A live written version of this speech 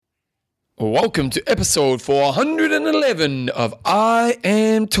Welcome to episode 411 of I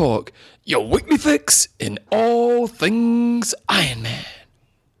Am Talk, your weekly fix in all things Iron Man.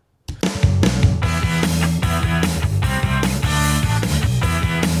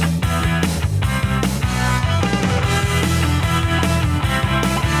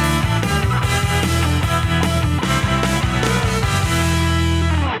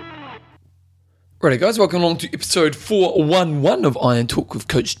 Righty guys, welcome along to episode 411 of Iron Talk with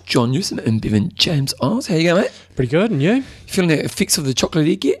Coach John Newsom and Bevan James Oz. How you going, mate? Pretty good, and you? You feeling the effects of the chocolate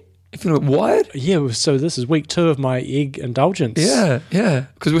egg yet? You feeling a bit wired? Yeah, so this is week 2 of my egg indulgence. Yeah.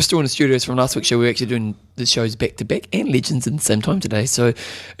 Because we're still in the studios from last week's show. We're actually doing the shows back to back and Legends at the same time today. So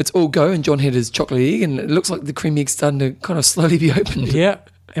it's all go, and John had his chocolate egg, and it looks like the cream egg's starting to kind of slowly be opened. Yeah.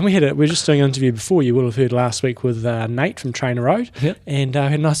 And we were just doing an interview before, you will have heard last week, with Nate from Trainer Road. Yep. And we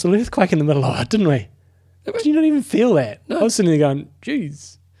had a nice little earthquake in the middle of it, didn't we? Did you not even feel that? No. I was sitting there going,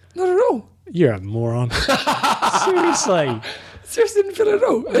 geez, Not at all. you're a moron. Seriously. Seriously, didn't feel it at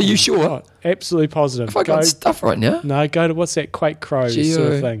all. Are you sure? Oh, absolutely positive. If I got stuff right now. No, go to what's that, Quake Crow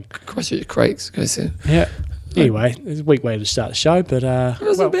sort of thing. Christchurch Craig's. Go see. Yeah. Anyway, it's a weak way to start the show, but... It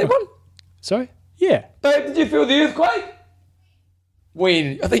was a bad one. Sorry? Yeah. Babe, did you feel the earthquake?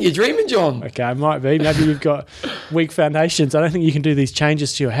 When? I think you're dreaming, John. Okay, it might be. Maybe you've got weak foundations. I don't think you can do these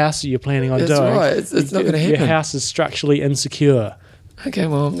changes to your house that you're planning on That's doing. right. It's not going to happen. Your house is structurally insecure. Okay,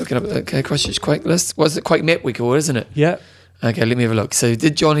 well, I'm looking up. Okay, Christchurch Quake list. Was it Quake Map Week or isn't it? Yeah. Okay, let me have a look. So,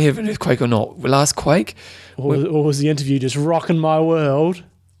 did John have an earthquake or not? Last quake? Or was the interview just rocking my world?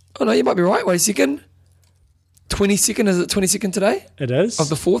 Oh, no, you might be right. Wait a second. 22nd, is it 22nd today? It is. Of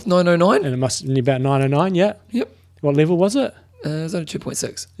the 4th, 9:09? And it must be about 9:09, yeah. Yep. What level was it? It was only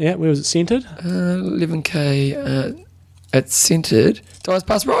 2.6. Yeah, where was it centred? 11k. It's centred. Dyers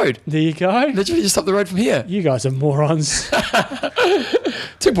Pass Road. There you go. Literally just up the road from here. You guys are morons.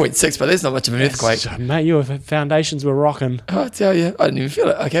 2.6, but that's not much of an earthquake. So, mate, your foundations were rocking. Oh, I tell you, I didn't even feel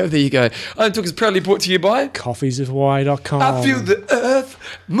it. Okay, well, there you go. Iron Talk is proudly brought to you by Coffeesofhawaii.com. I Feel the Earth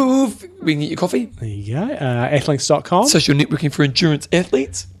Move. We can get your coffee. There you go. Athlinks.com. Social networking for endurance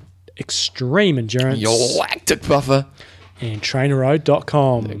athletes. Extreme Endurance. Your lactic buffer. And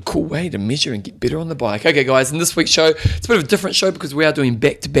trainerroad.com. Cool way to measure and get better on the bike. Okay, guys, in this week's show, it's a bit of a different show because we are doing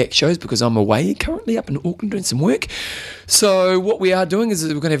back-to-back shows because I'm away currently up in Auckland doing some work. So what we are doing is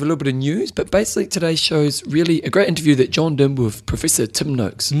we're going to have a little bit of news, but basically today's show is really a great interview that John did with Professor Tim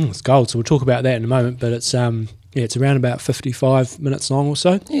Noakes. It's gold, so we'll talk about that in a moment, but it's it's around about 55 minutes long or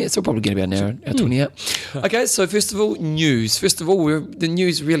so. Yeah, so we'll probably get about an hour 20 out. Okay, so first of all, news. First of all, the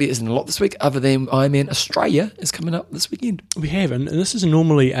news really isn't a lot this week other than Ironman Australia is coming up this weekend. We have, and this is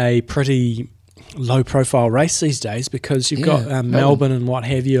normally a pretty low-profile race these days because you've got Melbourne and what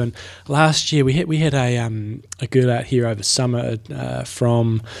have you. And last year we had a girl out here over summer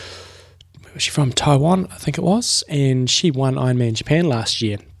from... Where was she from? Taiwan, I think it was. And she won Ironman Japan last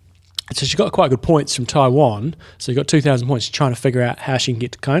year. So she got quite good points from Taiwan. So you got 2,000 points trying to figure out how she can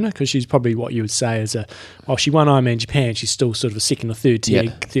get to Kona because she's probably what you would say as she won Ironman Japan. She's still sort of a second or third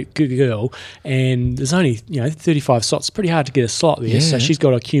tier girl. And there's only 35 slots. It's pretty hard to get a slot there. Yeah. So she's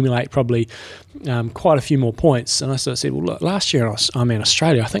got to accumulate probably quite a few more points. And I sort of said, well, look, last year in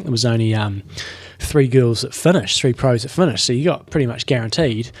Australia, I think there was only 3 girls that finished, 3 pros that finished. So you got pretty much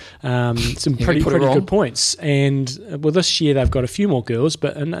guaranteed some pretty good points. And well, this year they've got a few more girls,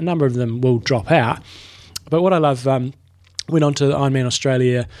 but a number of them will drop out. But what I love, went onto the Ironman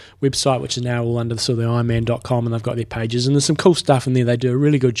Australia website, which is now all under sort of the Ironman.com, and they've got their pages, and there's some cool stuff in there. They do a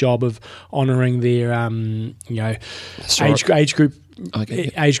really good job of honouring their age group.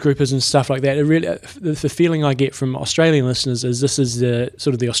 Age groupers and stuff like that. It really, the feeling I get from Australian listeners is this is the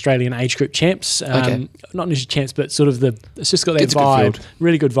sort of the Australian age group champs. Not necessarily champs, but sort of it's just got that vibe,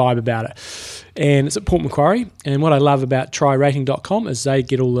 really good vibe about it. And it's at Port Macquarie. And what I love about tryrating.com is they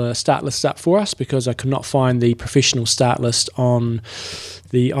get all the start lists up for us because I could not find the professional start list on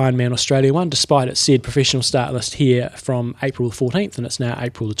the Ironman Australia one, despite it said professional start list here from April the 14th, and it's now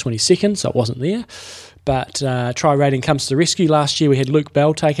April the 22nd, so it wasn't there. But Try Rating comes to the rescue. Last year we had Luke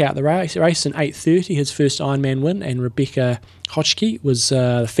Bell take out the race in 8:30, his first Ironman win, and Rebecca Hotchkiss was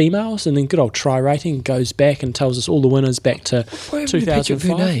the females. And then good old Try Rating goes back and tells us all the winners back to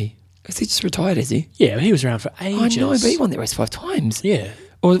 2005. Is he just retired, is he? Yeah, he was around for ages. I know, but he won that race 5 times. Yeah.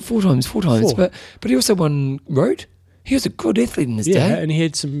 Or 4 times. But he also won road. He was a good athlete in his day. Yeah, and he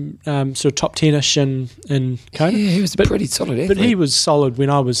had some sort of top 10-ish in Kona. Yeah, he was a pretty solid athlete. But he was solid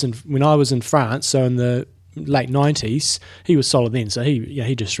when I was in France. So in the late 90s, he was solid then. So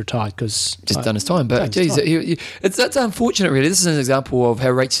he just retired because just done his time. But geez, that's unfortunate, really. This is an example of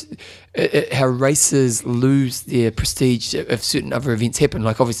how races lose their prestige if certain other events happen.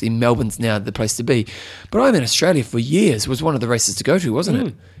 Like obviously Melbourne's now the place to be, but I'm in Australia for years. Was one of the races to go to, wasn't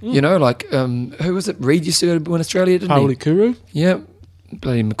it? You know, like who was it? Reid used to go to win Australia, didn't Pauli Kuru. Yeah.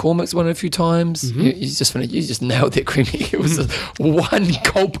 Bloody McCormick's won it a few times. You just nailed that cream egg. It was a one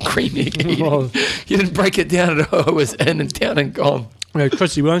gulp cream egg. You didn't break it down at all. It was in and down and gone.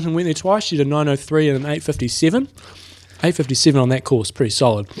 Chrissy Wellington went there twice. She did a 9:03 and an 8:57. 8:57 on that course, pretty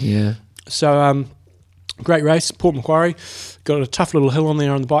solid. Yeah. So great race. Port Macquarie got a tough little hill on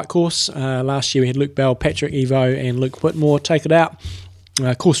there on the bike course. Last year we had Luke Bell, Patrick Evo, and Luke Whitmore take it out.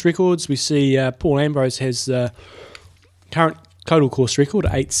 Course records, we see Paul Ambrose has the current total course record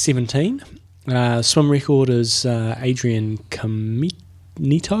at 8:17. Swim record is Adrian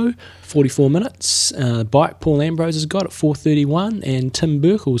Caminito, 44 minutes. Bike Paul Ambrose has got at 4:31, and Tim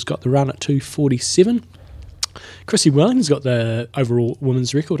Burkle's got the run at 2:47. Chrissy Wellington's got the overall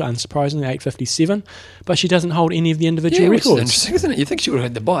women's record, unsurprisingly, 8:57, but she doesn't hold any of the individual records. Which is interesting, isn't it? You think she would have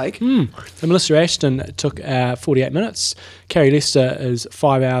had the bike. And Melissa Ashton took 48 minutes. Carrie Lester is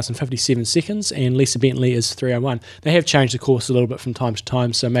 5 hours and 57 seconds, and Lisa Bentley is 3:01. They have changed the course a little bit from time to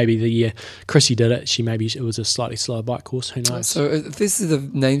time, so maybe the year Chrissy did it, it was a slightly slower bike course. Who knows? So if this is the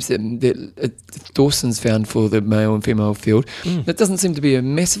names that Dawson's found for the male and female field, that doesn't seem to be a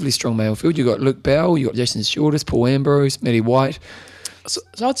massively strong male field. You've got Luke Bell, you've got Jason Shortis, Paul Ambrose, Maddie White. So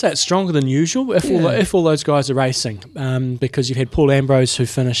I'd say it's stronger than usual if all those guys are racing, because you've had Paul Ambrose who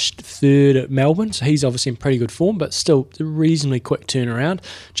finished third at Melbourne, so he's obviously in pretty good form, but still a reasonably quick turnaround.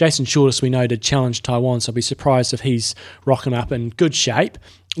 Jason Shortis, we know, did challenge Taiwan, so I'd be surprised if he's rocking up in good shape.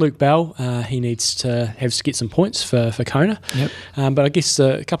 Luke Bell, he needs to get some points for Kona. Yep. But I guess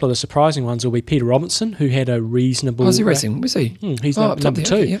a couple of the surprising ones will be Peter Robinson, who had a reasonable... Oh, is he racing? Was he? He's number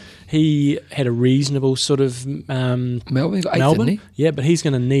 2. Yep. He had a reasonable sort of... Melbourne? He got 8th, Melbourne, didn't he? Yeah, but he's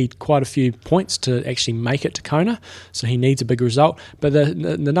going to need quite a few points to actually make it to Kona, so he needs a big result. But the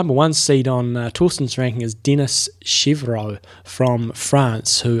number 1 seed on Torsten's ranking is Denis Chevreau from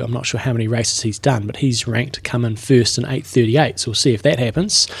France, who I'm not sure how many races he's done, but he's ranked to come in first in 8:38, so we'll see if that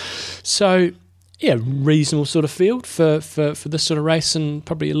happens. So, yeah, reasonable sort of field for this sort of race, and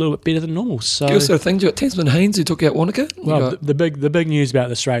probably a little bit better than normal. So, you also think you got Tasman Haynes who took out Wanaka? Well, the big news about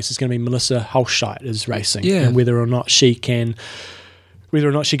this race is going to be Melissa Holstein is racing, yeah, and whether or not she goes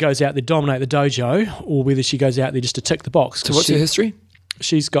out there, dominate the dojo, or whether she goes out there just to tick the box. So what's her history?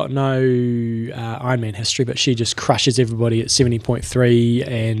 She's got no Ironman history, but she just crushes everybody at 70.3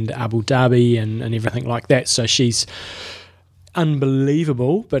 and Abu Dhabi and everything like that. So she's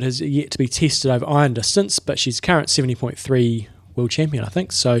unbelievable, but has yet to be tested over iron distance, but she's current 70.3 world champion, I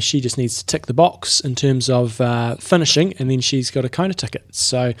think, so she just needs to tick the box in terms of finishing, and then she's got a Kona ticket,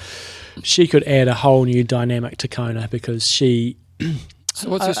 so she could add a whole new dynamic to Kona, because she... So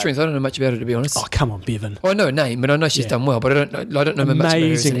what's her strength? I don't know much about her, to be honest. Oh, come on, Bevan. Well, I know her name, but I know she's done well, but I don't know much about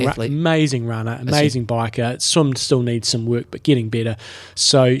her as an athlete. Amazing runner, amazing biker. Swim still needs some work, but getting better.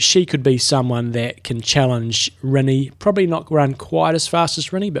 So she could be someone that can challenge Rinny. Probably not run quite as fast as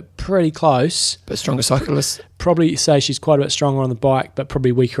Rinny, but pretty close. But stronger cyclist. Probably say she's quite a bit stronger on the bike, but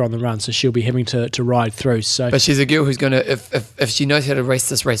probably weaker on the run, so she'll be having to ride through. So, but she's a girl who's going to, if she knows how to race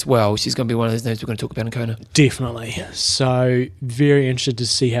this race well, she's going to be one of those names we're going to talk about in Kona. Definitely. So very interested to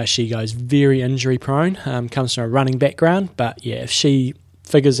see how she goes. Very injury prone, comes from a running background, but yeah, if she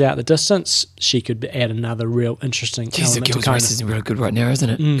figures out the distance, she could add another real interesting element the to girls' Kona. race is really good right now, isn't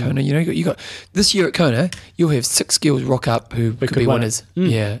it? Kona, you got this year at Kona, you'll have 6 girls rock up who could be winners.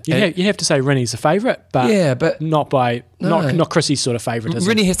 Yeah, you have to say Rinny's a favourite, but not by not Chrissy's sort of favourite.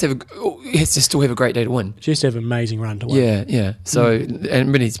 Rinny has to still have a great day to win. She has to have an amazing run to win. Yeah. So and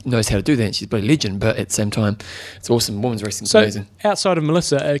Rinny knows how to do that. And she's a bloody legend, but at the same time, it's awesome. Women's racing is amazing. Outside of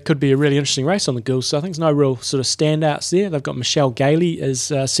Melissa, it could be a really interesting race on the girls. So I think there's no real sort of standouts there. They've got Michelle Gailey as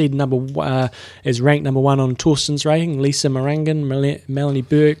seed is ranked number 1 on Torsten's rating. Lisa Morangan, Melanie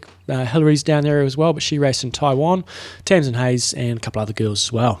Burke, Hillary's down there as well, but she raced in Taiwan. Tamsin Hayes and a couple other girls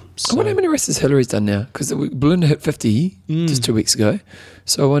as well. So, I wonder how many races Hillary's done now, because Belinda hit 50 just 2 weeks ago.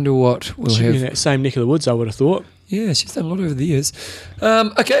 So I wonder what we'll have. In that same neck of the woods, I would have thought. Yeah, she's done a lot over the years.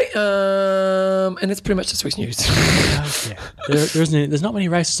 And that's pretty much this week's news. There's not many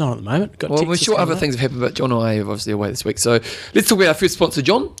races on at the moment. We're sure other things have happened, but John and I are obviously away this week. So let's talk about our first sponsor,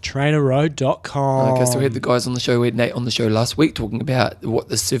 John. TrainerRoad.com. Okay, so we had the guys on the show. We had Nate on the show last week talking about what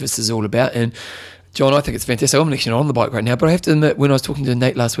the service is all about. And John, I think it's fantastic. I'm actually not on the bike right now, but I have to admit, when I was talking to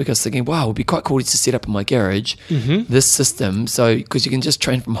Nate last week, I was thinking, wow, it would be quite cool to set up in my garage this system. So, because you can just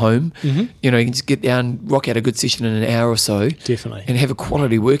train from home, you can just get down, rock out a good session in an hour or so. Definitely. And have a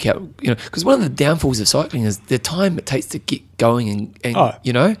quality workout, because one of the downfalls of cycling is the time it takes to get going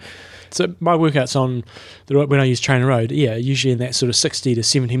and. So my workouts when I use Trainer Road, usually in that sort of 60 to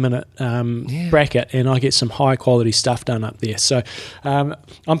 70 minute bracket, and I get some high quality stuff done up there. So I'm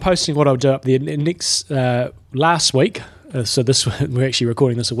posting what I'll do up there next last week. So we're actually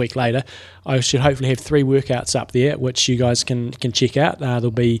recording this a week later. I should hopefully have 3 workouts up there, which you guys can check out.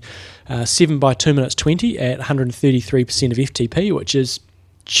 There'll be 7 by 2 minutes 20 at 133% of FTP, which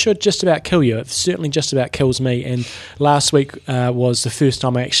should just about kill you. It certainly just about kills me. And last week was the first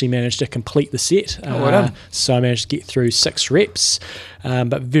time I actually managed to complete the set. So I managed to get through 6 reps,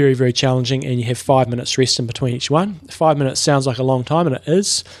 but very, very challenging. And you have 5 minutes rest in between each one. 5 minutes sounds like a long time, and it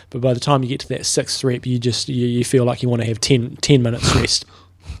is. But by the time you get to that 6th rep, you feel like you want to have 10 minutes rest.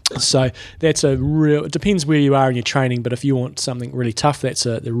 So that's it depends where you are in your training, but if you want something really tough, that's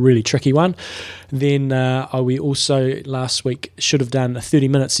a really tricky one. Then we also last week should have done a 30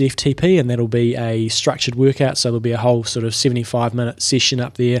 minutes FTP, and that'll be a structured workout. So there'll be a whole sort of 75-minute session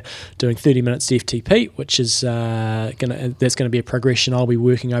up there doing 30 minutes FTP, which is that's going to be a progression I'll be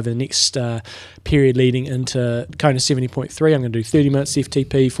working over the next period leading into Kona 70.3. I'm going to do 30 minutes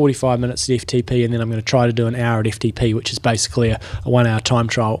FTP, 45 minutes FTP, and then I'm going to try to do an hour at FTP, which is basically a 1 hour time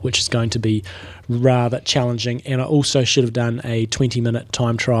trial, which is going to be rather challenging. And I also should have done a 20-minute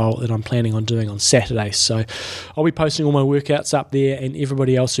time trial that I'm planning on doing on Saturday. So I'll be posting all my workouts up there, and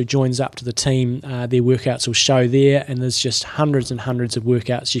everybody else who joins up to the team, their workouts will show there, and there's just hundreds and hundreds of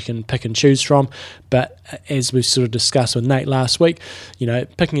workouts you can pick and choose from. But as we've sort of discussed with Nate last week,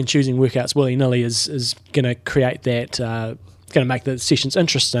 picking and choosing workouts willy-nilly is going to create that going to make the sessions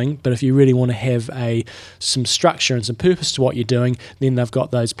interesting. But if you really want to have some structure and some purpose to what you're doing, then they've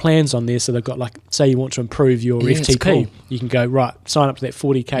got those plans on there. So they've got, like, say you want to improve your FTP, cool. You can go, right, sign up to that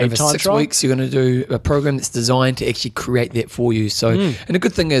 40k over time 6 trial. weeks you're going to do a program that's designed to actually create that for you. So and the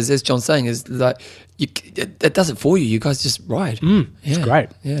good thing is, as John's saying, is that it does it for you. You guys just ride. It's great.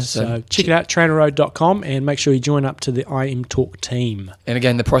 Yeah, so check it out, trainerroad.com, and make sure you join up to the IM Talk team. And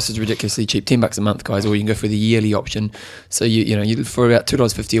again, the price is ridiculously cheap, $10 a month, guys, or you can go for the yearly option. So you for about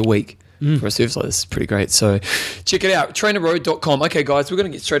 $2.50 a week for a service like this. Is pretty great. So check it out, trainerroad.com. Okay, guys, we're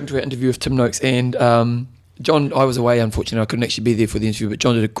going to get straight into our interview with Tim Noakes. And John, I was away, unfortunately. I couldn't actually be there for the interview, but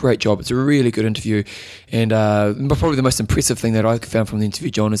John did a great job. It's a really good interview. And probably the most impressive thing that I found from the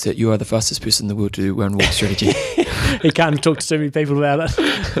interview, John, is that you are the fastest person in the world to do one walk strategy. He can't talk to too many people about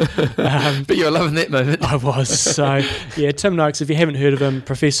it. But you were loving that moment. I was. So, Tim Noakes, if you haven't heard of him,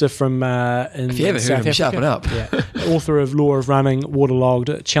 professor from if you haven't South heard of him, sharpen up. Author of Law of Running,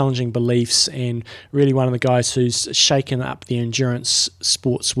 Waterlogged, Challenging Beliefs, and really one of the guys who's shaken up the endurance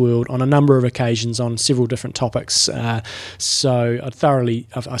sports world on a number of occasions on several different topics. So I'd thoroughly,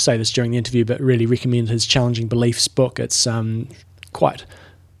 I say this during the interview, but really recommend his Challenging Beliefs book. It's quite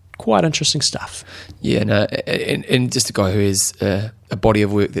interesting stuff. Yeah, no, and just a guy who has a body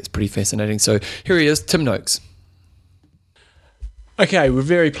of work that's pretty fascinating. So here he is, Tim Noakes. Okay, we're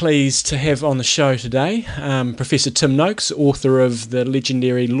very pleased to have on the show today Professor Tim Noakes, author of the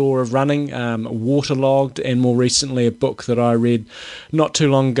legendary Law of Running, Waterlogged, and more recently a book that I read not too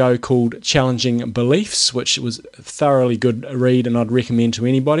long ago called Challenging Beliefs, which was a thoroughly good read and I'd recommend to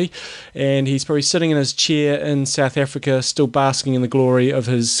anybody. And he's probably sitting in his chair in South Africa, still basking in the glory of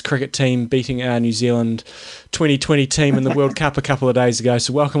his cricket team beating our New Zealand 2020 team in the World Cup a couple of days ago.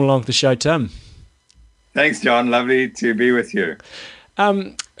 So welcome along to the show, Tim. Thanks, John. Lovely to be with you.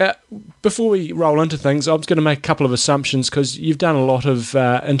 Before we roll into things, I was going to make a couple of assumptions because you've done a lot of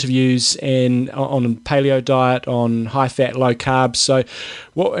interviews on paleo diet, on high fat, low carbs. So,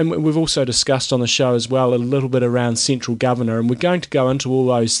 and we've also discussed on the show as well a little bit around central governor, and we're going to go into all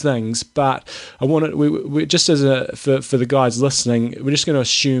those things. But I want we just for the guys listening, we're just going to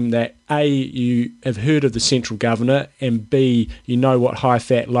assume that A, you have heard of the central governor, and B, you know what high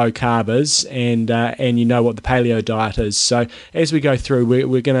fat, low carb is, and you know what the paleo diet is. So as we go through,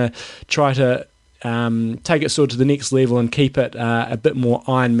 we're going to try to take it sort of to the next level and keep it a bit more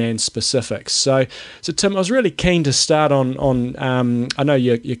Ironman specific. So Tim, I was really keen to start on I know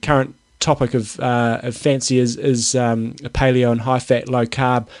your current topic of fancy is paleo and high fat, low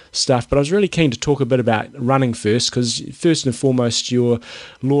carb stuff, but I was really keen to talk a bit about running first, because first and foremost your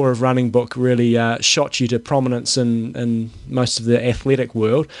Law of Running book really shot you to prominence in most of the athletic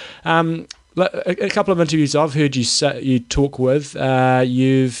world. A couple of interviews I've heard you talk with,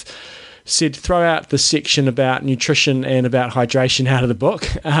 you've said throw out the section about nutrition and about hydration out of the book.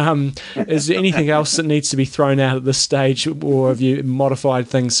 Is there anything else that needs to be thrown out at this stage, or have you modified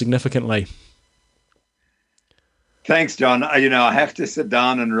things significantly? Thanks, John. I have to sit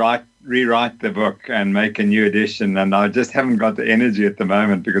down and rewrite the book and make a new edition, and I just haven't got the energy at the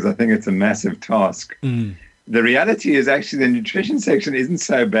moment because I think it's a massive task. The reality is actually the nutrition section isn't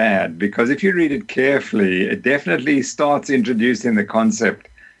so bad, because if you read it carefully, it definitely starts introducing the concept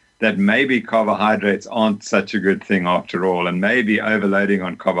that maybe carbohydrates aren't such a good thing after all, and maybe overloading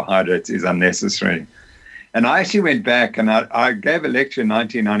on carbohydrates is unnecessary. And I actually went back and I gave a lecture in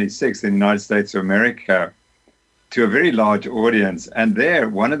 1996 in the United States of America to a very large audience. And there,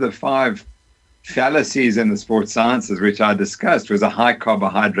 one of the 5 fallacies in the sports sciences, which I discussed, was a high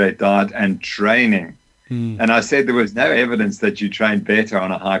carbohydrate diet and training. And I said there was no evidence that you trained better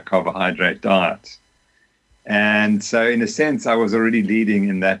on a high carbohydrate diet. And so in a sense, I was already leading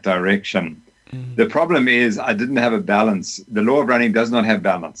in that direction. The problem is I didn't have a balance. The law of running does not have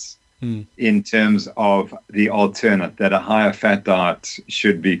balance in terms of the alternate, that a higher fat diet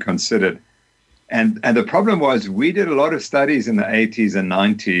should be considered. And the problem was we did a lot of studies in the 80s and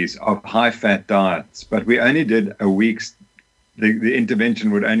 90s of high fat diets, but we only did a week's, the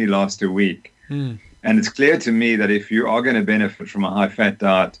intervention would only last a week. And it's clear to me that if you are going to benefit from a high fat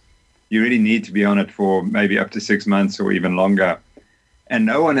diet, you really need to be on it for maybe up to 6 months or even longer. And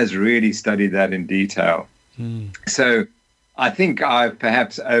no one has really studied that in detail. So I think I've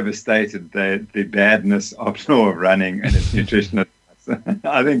perhaps overstated the badness of law of running and its nutrition.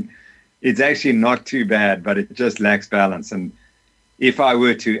 I think it's actually not too bad, but it just lacks balance. And if I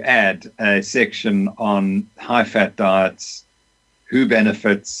were to add a section on high-fat diets, who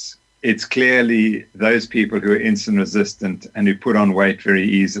benefits, it's clearly those people who are insulin resistant and who put on weight very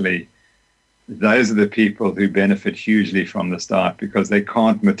easily. Those are the people who benefit hugely from this diet because they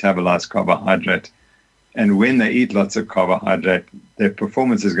can't metabolize carbohydrate. And when they eat lots of carbohydrate, their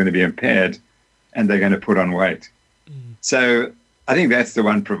performance is going to be impaired and they're going to put on weight. So I think that's the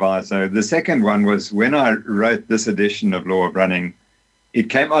one proviso. The second one was when I wrote this edition of Law of Running, it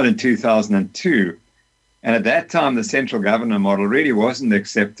came out in 2002. And at that time, the central governor model really wasn't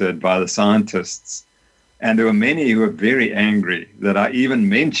accepted by the scientists. And there were many who were very angry that I even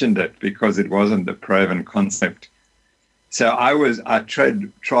mentioned it because it wasn't a proven concept. So I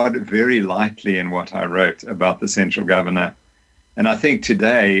trod very lightly in what I wrote about the central governor. And I think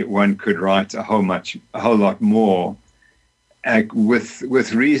today one could write a whole lot more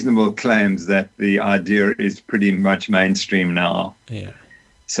with reasonable claims that the idea is pretty much mainstream now. Yeah.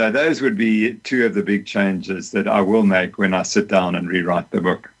 So those would be 2 of the big changes that I will make when I sit down and rewrite the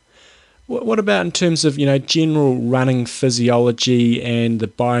book. What about in terms of, general running physiology and the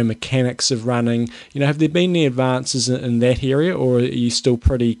biomechanics of running? Have there been any advances in that area, or are you still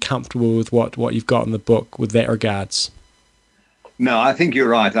pretty comfortable with what you've got in the book with that regards? No, I think you're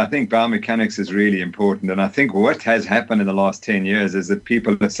right. I think biomechanics is really important. And I think what has happened in the last 10 years is that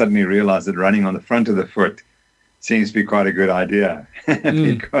people have suddenly realized that running on the front of the foot seems to be quite a good idea.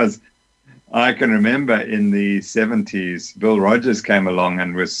 Because I can remember in the 70s, Bill Rogers came along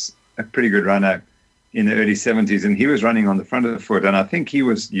and was a pretty good runner in the early 70s, and he was running on the front of the foot. And I think he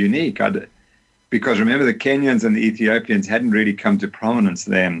was unique because remember, the Kenyans and the Ethiopians hadn't really come to prominence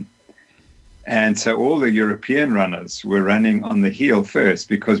then. And so all the European runners were running on the heel first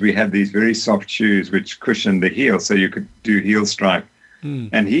because we had these very soft shoes which cushioned the heel so you could do heel strike.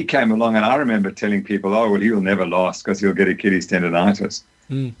 And he came along, and I remember telling people, oh, well, he will never last because he'll get Achilles tendonitis.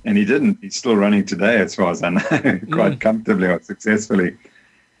 And he didn't. He's still running today, as far as I know, quite comfortably or successfully.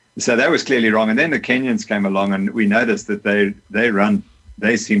 So that was clearly wrong. And then the Kenyans came along, and we noticed that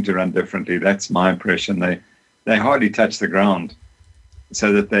they seem to run differently. That's my impression. They hardly touch the ground,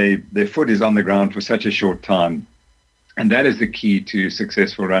 so that their foot is on the ground for such a short time. And that is the key to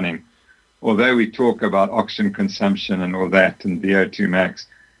successful running. Although we talk about oxygen consumption and all that and VO2 max,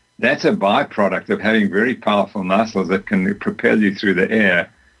 that's a byproduct of having very powerful muscles that can propel you through the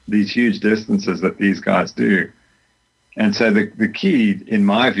air, these huge distances that these guys do. And so the key, in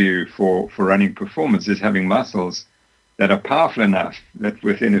my view, for running performance is having muscles that are powerful enough that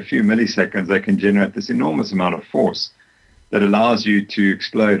within a few milliseconds they can generate this enormous amount of force that allows you to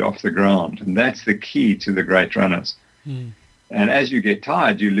explode off the ground. And that's the key to the great runners. And as you get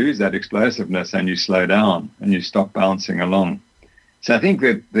tired, you lose that explosiveness and you slow down and you stop bouncing along. So I think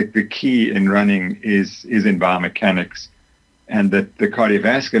that the key in running is in biomechanics, and that the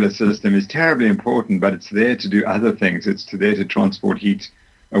cardiovascular system is terribly important, but it's there to do other things. It's there to transport heat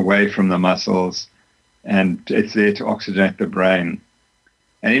away from the muscles, and it's there to oxygenate the brain.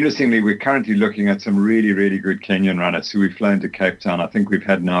 And interestingly, we're currently looking at some really, really good Kenyan runners who we've flown to Cape Town. I think we've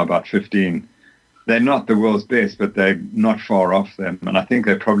had now about 15. They're not the world's best, but they're not far off them. And I think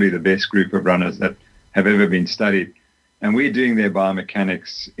they're probably the best group of runners that have ever been studied. And we're doing their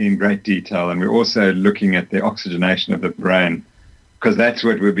biomechanics in great detail. And we're also looking at the oxygenation of the brain, because that's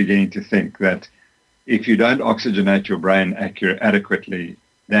what we're beginning to think, that if you don't oxygenate your brain adequately,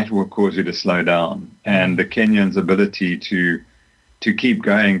 that will cause you to slow down. And the Kenyans' ability to keep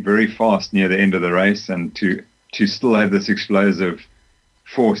going very fast near the end of the race and to still have this explosive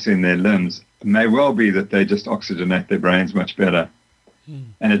force in their limbs may well be that they just oxygenate their brains much better.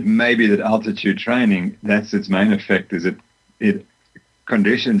 And it may be that altitude training, that's its main effect, is it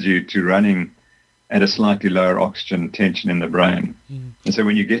conditions you to running at a slightly lower oxygen tension in the brain. And so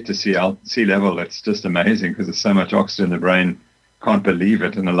when you get to sea level, it's just amazing because there's so much oxygen, the brain can't believe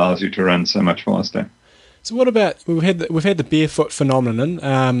it and allows you to run so much faster. So what about, we've had the barefoot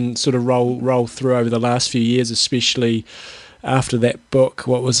phenomenon sort of roll through over the last few years, especially after that book.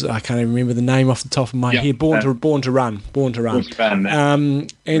 What was, I can't even remember the name off the top of my head. Born to Run.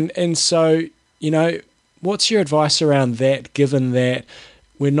 And so, you know, what's your advice around that, given that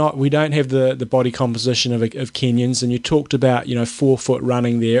we don't have the body composition of Kenyans, and you talked about, you know, 4-foot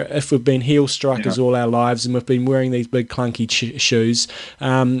running there. If we've been heel strikers all our lives and we've been wearing these big clunky shoes,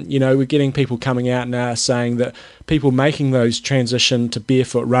 you know, we're getting people coming out now saying that people making those transition to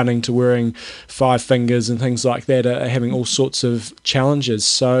barefoot running, to wearing 5 fingers and things like that, are having all sorts of challenges.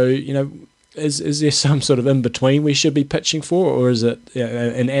 So, you know, is there some sort of in between we should be pitching for, or is it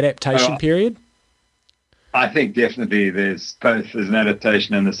an adaptation period? I think definitely there's both. There's an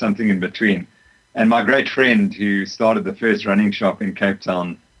adaptation and there's something in between. And my great friend who started the first running shop in Cape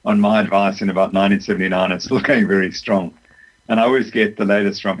Town, on my advice in about 1979, it's still going very strong. And I always get the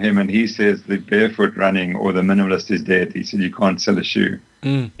latest from him, and he says the barefoot running or the minimalist is dead. He said you can't sell a shoe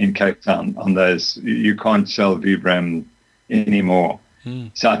in Cape Town on those. You can't sell Vibram anymore.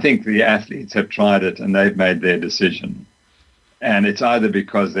 So I think the athletes have tried it and they've made their decision. And it's either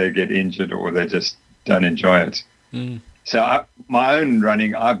because they get injured or they just don't enjoy it. So my own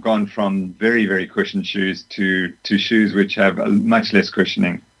running, I've gone from very, very cushioned shoes to shoes which have much less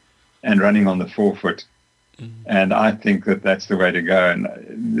cushioning and running on the 4-foot. And I think that that's the way to go.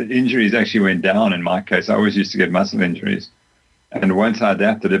 And the injuries actually went down in my case. I always used to get muscle injuries. And once I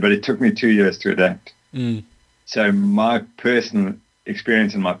adapted it, but it took me 2 years to adapt. So my personal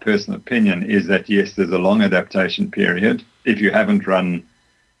experience and my personal opinion is that, yes, there's a long adaptation period if you haven't run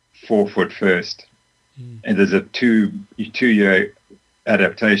 4-foot first. And there's a two-year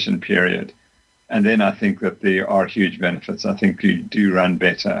adaptation period. And then I think that there are huge benefits. I think you do run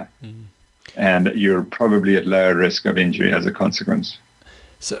better. And you're probably at lower risk of injury as a consequence.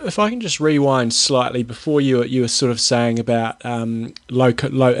 So if I can just rewind slightly, before you were sort of saying about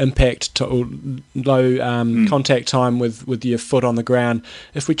low impact to low contact time with your foot on the ground.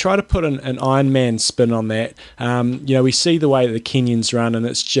 If we try to put an Ironman spin on that, you know, we see the way that the Kenyans run and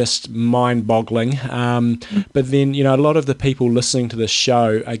it's just mind-boggling. But then, you know, a lot of the people listening to this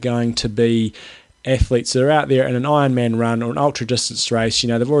show are going to be athletes that are out there in an Ironman run or an ultra distance race. You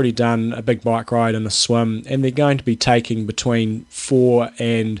know, they've already done a big bike ride and a swim, and they're going to be taking between 4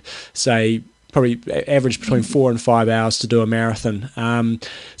 and, say, probably average between 4 and 5 hours to do a marathon.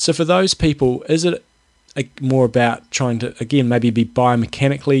 So for those people, is it more about trying to, again, maybe be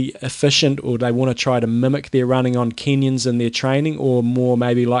biomechanically efficient, or they want to try to mimic their running on Kenyans in their training, or more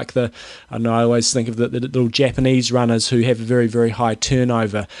maybe like I always think of the little Japanese runners who have a very, very high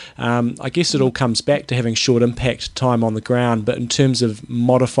turnover. I guess it all comes back to having short impact time on the ground, but in terms of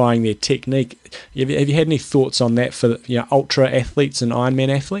modifying their technique, have you had any thoughts on that for, you know, ultra athletes and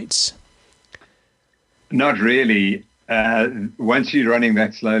Ironman athletes? Not really. Once you're running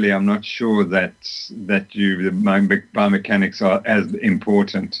that slowly, I'm not sure that the biomechanics are as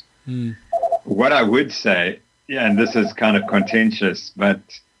important. What I would say, and this is kind of contentious, but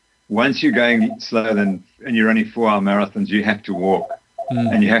once you're going slower and you're running 4-hour marathons, you have to walk,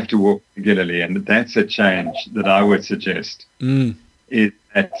 and you have to walk regularly, and that's a change that I would suggest. Is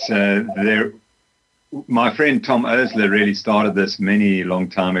that my friend Tom Osler really started this long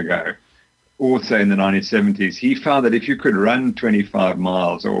time ago. Also in the 1970s, he found that if you could run 25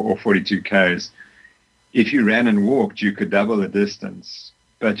 miles or 42 Ks, if you ran and walked, you could double the distance,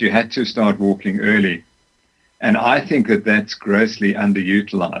 but you had to start walking early. And I think that that's grossly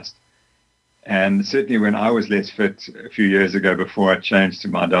underutilized. And certainly when I was less fit a few years ago, before I changed to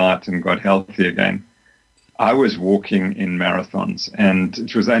my diet and got healthy again, I was walking in marathons, and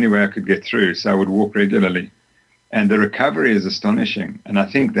it was the only way I could get through. So I would walk regularly. And the recovery is astonishing. And I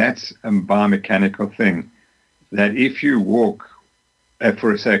think that's a biomechanical thing, that if you walk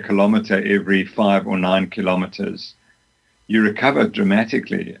for say a kilometer every 5 or 9 kilometers, you recover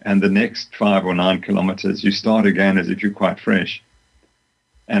dramatically. And the next 5 or 9 kilometers, you start again as if you're quite fresh.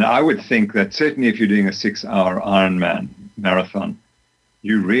 And I would think that certainly if you're doing a 6-hour Ironman marathon,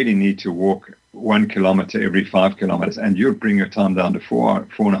 you really need to walk 1 kilometer every 5 kilometers, and you'll bring your time down to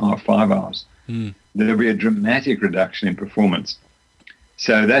 4.5, 5 hours. There'll be a dramatic reduction in performance.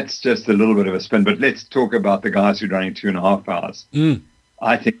 So that's just a little bit of a spin. But let's talk about the guys who are running 2.5 hours.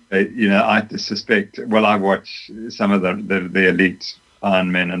 I think, I suspect, well, I watch some of the elite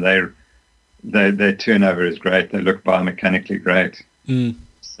Ironmen, and their turnover is great. They look biomechanically great.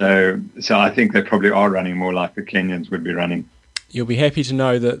 So I think they probably are running more like the Kenyans would be running. You'll be happy to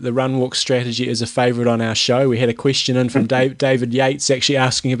know that the run walk strategy is a favourite on our show. We had a question in from David Yates actually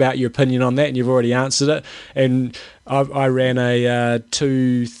asking about your opinion on that, and you've already answered it. And I ran a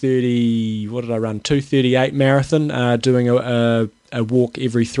 2:30. What did I run? 2:38 marathon, doing a walk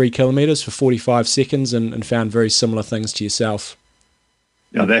every 3 kilometres for 45 seconds, and found very similar things to yourself.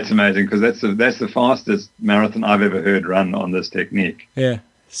 Yeah, that's amazing, because that's the fastest marathon I've ever heard run on this technique. Yeah.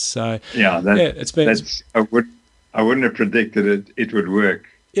 So I wouldn't have predicted it would work.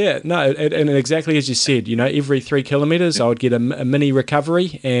 Yeah, no, and exactly as you said, every 3 kilometres I would get a mini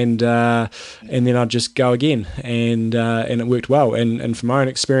recovery, and then I'd just go again, and it worked well. And from my own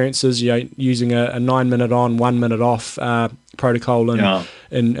experiences, using a 9-minute on, 1 minute off protocol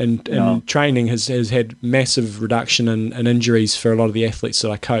and training has had massive reduction in injuries for a lot of the athletes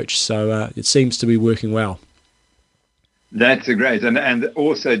that I coach. So it seems to be working well. That's great. And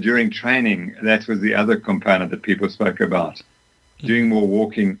also during training, that was the other component that people spoke about. Doing more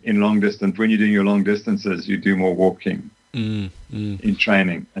walking in long distance. When you're doing your long distances, you do more walking in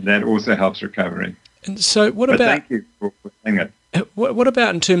training. And that also helps recovery. And so thank you for saying it. What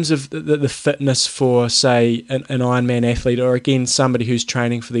about in terms of the fitness for, say, an Ironman athlete, or again, somebody who's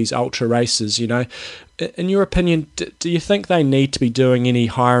training for these ultra races? In your opinion, do you think they need to be doing any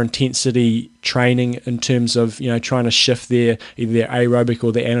higher intensity training in terms of, trying to shift either their aerobic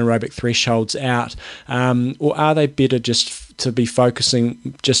or their anaerobic thresholds out? Or are they better just to be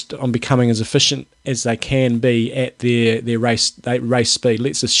focusing just on becoming as efficient as they can be at their race speed?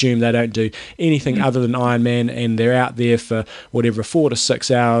 Let's assume they don't do anything other than Ironman, and they're out there for whatever 4 to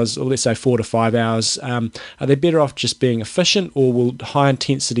 6 hours, or let's say 4 to 5 hours. Are they better off just being efficient, or will high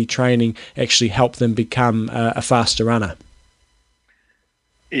intensity training actually help them become a faster runner?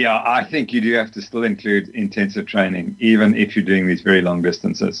 Yeah, I think you do have to still include intensive training, even if you're doing these very long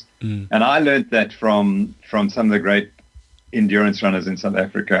distances. And I learned that from some of the great endurance runners in South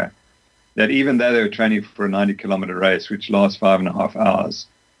Africa, that even though they were training for a 90-kilometer race, which lasts 5.5 hours,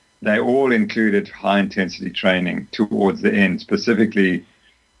 they all included high-intensity training towards the end, specifically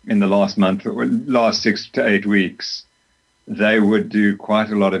in the last month or last 6 to 8 weeks. They would do quite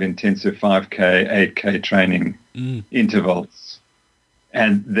a lot of intensive 5K, 8K training intervals.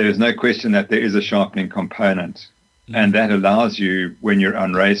 And there's no question that there is a sharpening component. And that allows you, when you're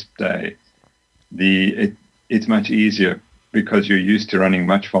on race day, it's much easier because you're used to running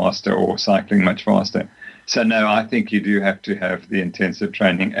much faster or cycling much faster. So no, I think you do have to have the intensive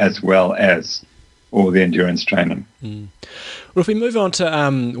training as well as all the endurance training. Well, if we move on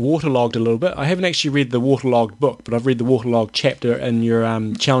to Waterlogged a little bit, I haven't actually read the Waterlogged book, but I've read the Waterlogged chapter in your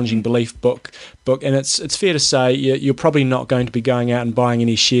Challenging Belief book, and it's fair to say you're probably not going to be going out and buying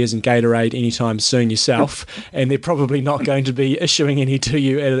any shares in Gatorade anytime soon yourself, and they're probably not going to be issuing any to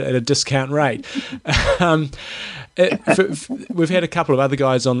you at a discount rate. We've had a couple of other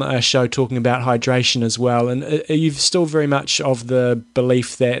guys on our show talking about hydration as well, and are you still very much of the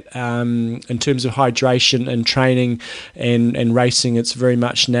belief that in terms of hydration and training and racing, it's very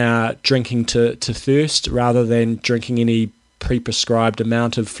much now drinking to thirst rather than drinking any pre-prescribed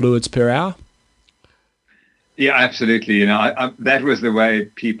amount of fluids per hour? Yeah, absolutely. That was the way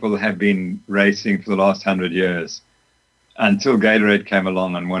people have been racing for the last 100 years. Until Gatorade came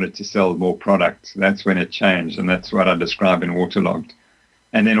along and wanted to sell more product. That's when it changed, and that's what I describe in Waterlogged.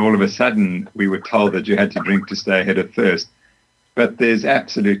 And then all of a sudden, we were told that you had to drink to stay ahead of thirst. But there's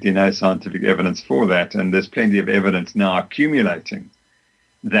absolutely no scientific evidence for that, and there's plenty of evidence now accumulating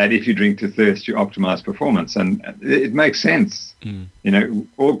that if you drink to thirst, you optimize performance. And it makes sense.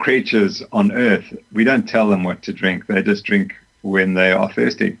 All creatures on Earth, we don't tell them what to drink. They just drink when they are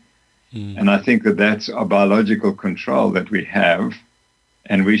thirsty. And I think that that's a biological control that we have,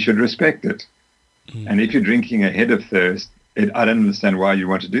 and we should respect it. And if you're drinking ahead of thirst, I don't understand why you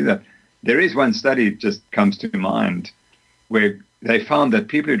want to do that. There is one study that just comes to mind where they found that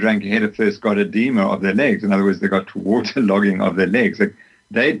people who drank ahead of thirst got edema of their legs. In other words, they got waterlogging of their legs.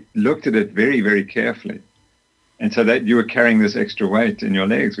 They looked at it very, very carefully. And so that you were carrying this extra weight in your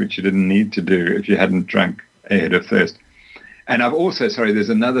legs, which you didn't need to do if you hadn't drunk ahead of thirst. And I've also, there's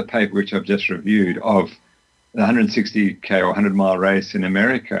another paper which I've just reviewed of the 160K or 100-mile race in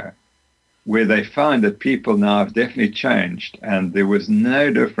America, where they found that people now have definitely changed, and there was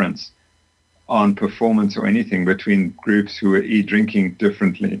no difference on performance or anything between groups who were drinking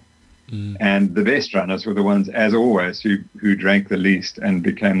differently. And the best runners were the ones, as always, who drank the least and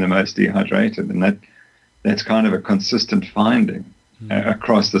became the most dehydrated. And that's kind of a consistent finding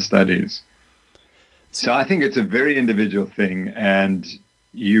across the studies. So I think it's a very individual thing, and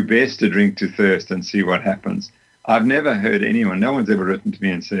you best to drink to thirst and see what happens. I've never heard anyone, no one's ever written to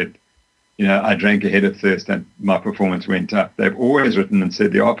me and said, I drank ahead of thirst and my performance went up. They've always written and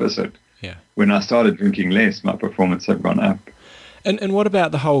said the opposite. Yeah. When I started drinking less, my performance have gone up. And what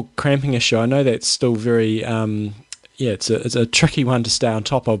about the whole cramping issue? I know that's still very, it's a tricky one to stay on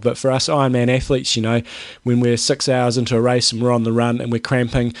top of. But for us Ironman athletes, when we're 6 hours into a race and we're on the run and we're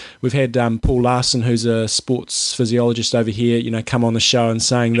cramping, we've had Paul Larson, who's a sports physiologist over here, come on the show and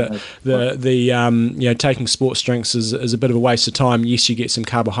saying that the taking sports drinks is a bit of a waste of time. Yes, you get some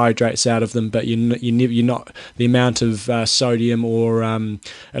carbohydrates out of them, but you're not the amount of sodium or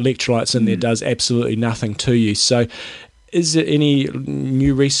electrolytes in there does absolutely nothing to you. So, is there any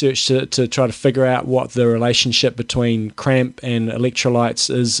new research to try to figure out what the relationship between cramp and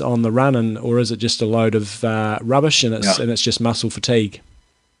electrolytes is on the run, or is it just a load of rubbish and it's just muscle fatigue?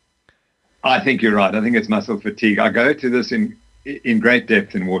 I think you're right. I think it's muscle fatigue. I go to this in great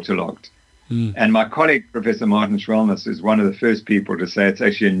depth in Waterlogged. And my colleague, Professor Martin Schwellnus, is one of the first people to say it's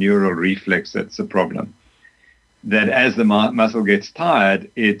actually a neural reflex that's the problem. That as the muscle gets tired,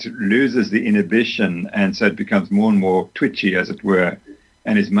 it loses the inhibition, and so it becomes more and more twitchy, as it were,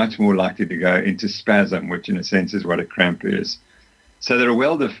 and is much more likely to go into spasm, which in a sense is what a cramp is. So there are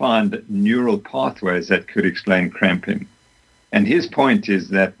well-defined neural pathways that could explain cramping. And his point is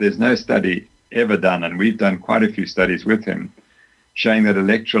that there's no study ever done, and we've done quite a few studies with him, showing that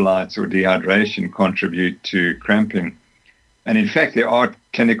electrolytes or dehydration contribute to cramping. And in fact, there are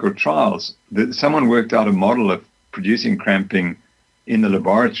clinical trials. Someone worked out a model of producing cramping in the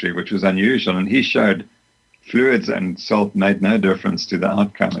laboratory, which was unusual, and he showed fluids and salt made no difference to the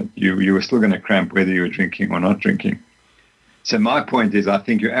outcome. You were still going to cramp whether you were drinking or not drinking. So my point is, I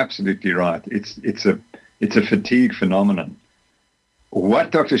think you're absolutely right. It's a fatigue phenomenon.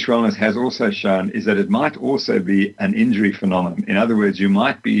 What Dr. Schwellnus has also shown is that it might also be an injury phenomenon. In other words, you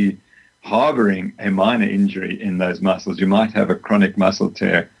might be harboring a minor injury in those muscles. You might have a chronic muscle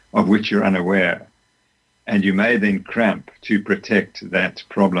tear of which you're unaware, and you may then cramp to protect that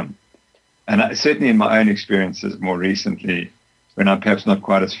problem. And certainly in my own experiences more recently, when I'm perhaps not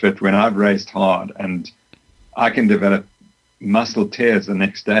quite as fit, when I've raced hard and I can develop muscle tears the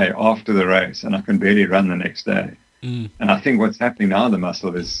next day after the race, and I can barely run the next day. And I think what's happening now, the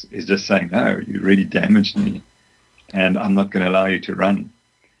muscle is just saying, no, you really damaged me, and I'm not going to allow you to run.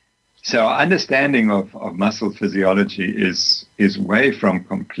 So our understanding of muscle physiology is way from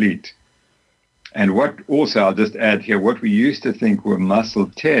complete. And what also, I'll just add here, what we used to think were muscle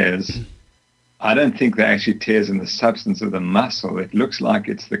tears, I don't think they're actually tears in the substance of the muscle. It looks like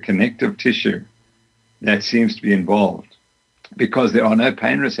it's the connective tissue that seems to be involved, because there are no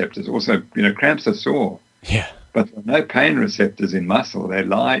pain receptors. Also, cramps are sore. Yeah. But there are no pain receptors in muscle. They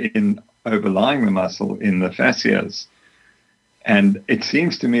lie overlying the muscle in the fascias. And it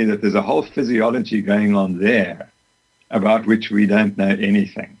seems to me that there's a whole physiology going on there about which we don't know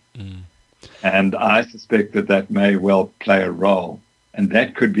anything. And I suspect that may well play a role. And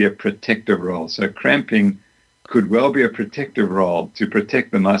that could be a protective role. So cramping could well be a protective role to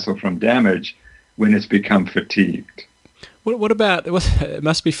protect the muscle from damage when it's become fatigued. What about, it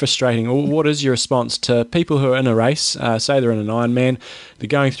must be frustrating, what is your response to people who are in a race, say they're in an Ironman, they're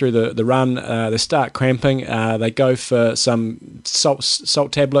going through the run, they start cramping, they go for some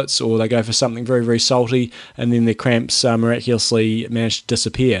salt tablets, or they go for something very, very salty, and then their cramps miraculously manage to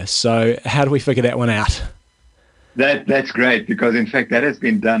disappear. So how do we figure that one out? That's great, because in fact that has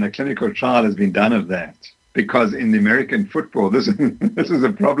been done, a clinical trial has been done of that, because in the American football, this is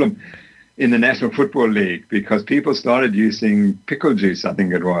a problem in the National Football League, because people started using pickle juice, I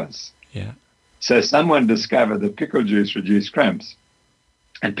think it was. Yeah. So someone discovered that pickle juice reduced cramps.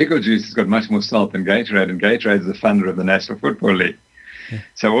 And pickle juice has got much more salt than Gatorade, and Gatorade is the funder of the National Football League. Yeah.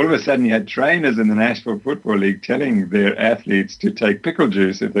 So all of a sudden you had trainers in the National Football League telling their athletes to take pickle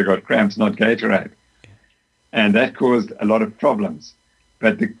juice if they got cramps, not Gatorade. Yeah. And that caused a lot of problems.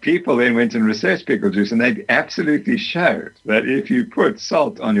 But the people then went and researched pickle juice, and they absolutely showed that if you put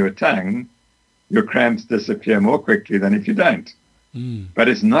salt on your tongue, your cramps disappear more quickly than if you don't. But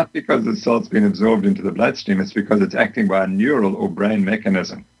it's not because the salt's been absorbed into the bloodstream. It's because it's acting by a neural or brain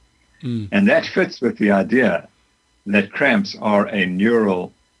mechanism. And that fits with the idea that cramps are a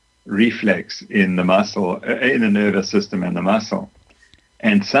neural reflex in the muscle, in the nervous system and the muscle.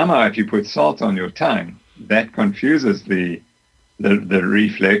 And somehow if you put salt on your tongue, that confuses the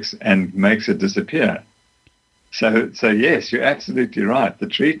reflex and makes it disappear. So yes, you're absolutely right. The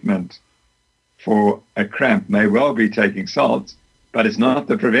treatment for a cramp may well be taking salt, but it's not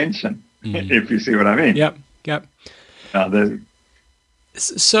the prevention, if you see what I mean. Yep.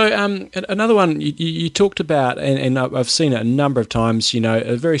 So another one you talked about, and I've seen it a number of times,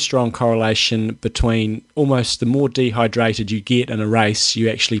 a very strong correlation between almost the more dehydrated you get in a race, you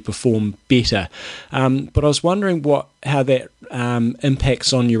actually perform better. But I was wondering how that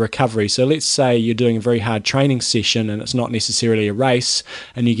impacts on your recovery. So let's say you're doing a very hard training session and it's not necessarily a race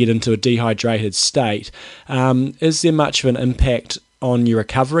and you get into a dehydrated state. Is there much of an impact on your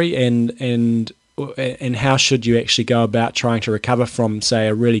recovery and how should you actually go about trying to recover from, say,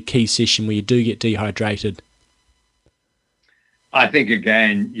 a really key session where you do get dehydrated? I think,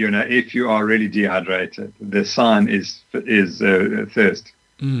 again, if you are really dehydrated, the sign is thirst.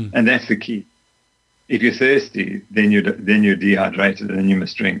 And that's the key. If you're thirsty, then you're dehydrated and then you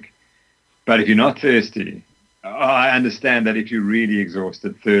must drink. But if you're not thirsty, I understand that if you're really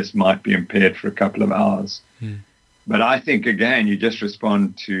exhausted, thirst might be impaired for a couple of hours. But I think, again, you just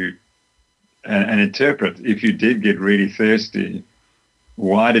respond to and interpret. If you did get really thirsty,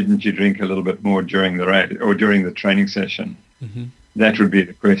 why didn't you drink a little bit more during the race or during the training session? That would be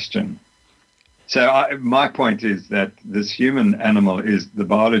the question. So my point is that this human animal the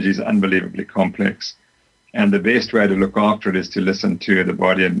biology is unbelievably complex, and the best way to look after it is to listen to the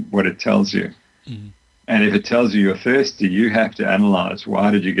body and what it tells you. And if it tells you you're thirsty, you have to analyze, why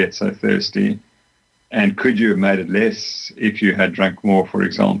did you get so thirsty? And could you have made it less if you had drunk more, for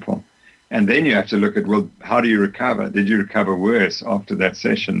example? And then you have to look at, well, how do you recover? Did you recover worse after that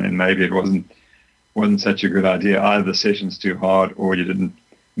session? And maybe it wasn't such a good idea. Either the session's too hard or you didn't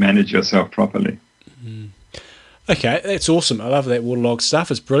manage yourself properly. Okay, that's awesome. I love that waterlogged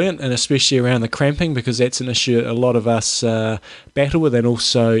stuff. It's brilliant, and especially around the cramping, because that's an issue a lot of us battle with, and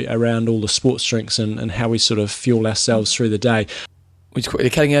also around all the sports drinks and how we sort of fuel ourselves through the day. We're just quickly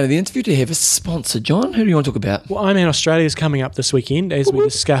cutting out of the interview to have a sponsor. John, who do you want to talk about? Well, Ironman Australia is coming up this weekend, as we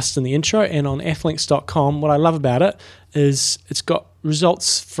discussed in the intro, and on athlinks.com, what I love about it is it's got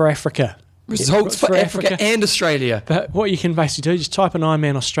results for Africa. Results for Africa and Australia. But what you can basically do is just type in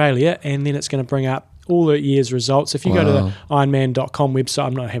Ironman Australia, and then it's going to bring up all the year's results. If you go to the ironman.com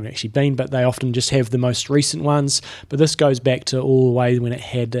website, I haven't actually been, but they often just have the most recent ones. But this goes back to all the way when it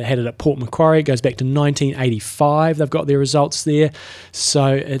had it at Port Macquarie. It goes back to 1985. They've got their results there.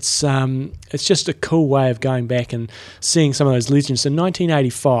 So it's just a cool way of going back and seeing some of those legends. In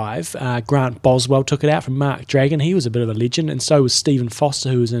 1985, Grant Boswell took it out from Mark Dragon. He was a bit of a legend, and so was Stephen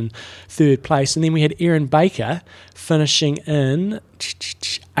Foster, who was in third place. And then we had Aaron Baker finishing in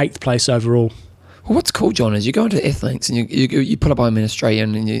 8th place overall. Well, what's cool, John, is you go into Athlinks and you pull up Ironman Australia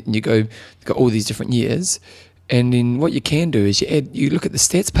and you go, you've got all these different years, and then what you can do is you look at the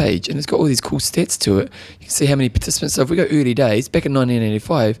stats page, and it's got all these cool stats to it. You can see how many participants. So if we go early days, back in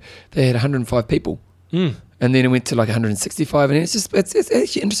 1985, they had 105 people. And then it went to like 165, and it's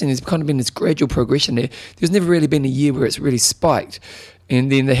actually interesting. There's kind of been this gradual progression there. There's never really been a year where it's really spiked,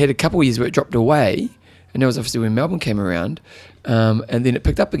 and then they had a couple of years where it dropped away, and that was obviously when Melbourne came around. And then it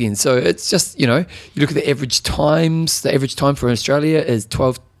picked up again. So it's just, you look at the average times. The average time for Australia is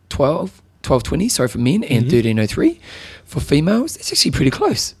 12:20, for men, and 13:03 for females. It's actually pretty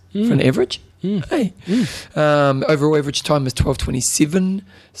close for an average. Hey. Overall average time is 12:27.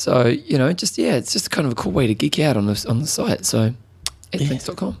 So, it's just kind of a cool way to geek out on the site. So,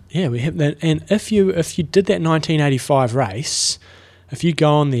 athlinks.com. Yeah, we have that. And if you did that 1985 race, if you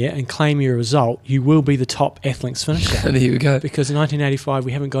go on there and claim your result, you will be the top Athlinks finisher. There you go. Because in 1985,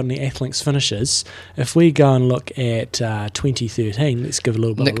 we haven't got any Athlinks finishers. If we go and look at 2013, let's give a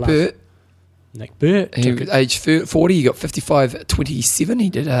little bit of love. Nick Burt. He was age 40. He got 55:27. He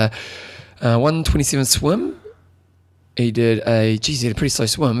did a 1:27 swim. He did a pretty slow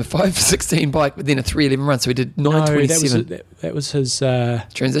swim, a 5:16 bike, but then a 3:11 run. So he did 9:27. No, that was his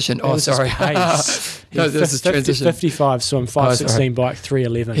transition. Oh, sorry. No, this is transition. 55 swim, 5:16 bike,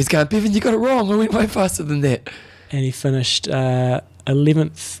 3:11. He's going, Bevan, you got it wrong. I went way faster than that. And he finished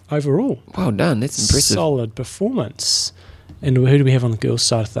 11th overall. Well done. That's impressive. Solid performance. And who do we have on the girls'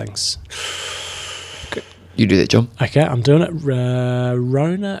 side of things? You do that, John. Okay, I'm doing it.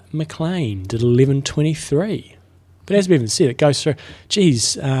 Rona McLean did 11:23. But as we even said, it goes through.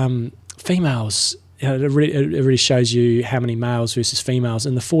 Females it really shows you how many males versus females.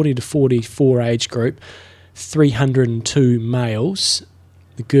 In the 40 to 44 age group, 302 males,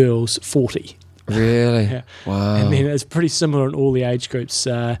 the girls 40. Really? Yeah. Wow. And then it's pretty similar in all the age groups,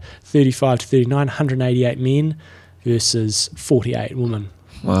 35 to 39, 188 men versus 48 women.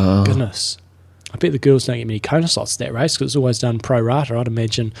 Wow. Goodness. I bet the girls don't get many Kona slots at that race because it's always done pro rata. I'd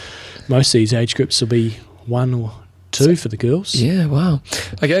imagine most of these age groups will be 1 or 2 for the girls. Yeah, wow.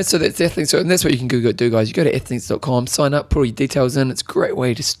 Okay, so that's Athlinks. So, and that's what you can do, guys. You go to athlinks.com, sign up, put all your details in. It's a great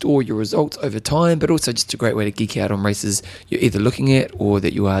way to store your results over time, but also just a great way to geek out on races you're either looking at or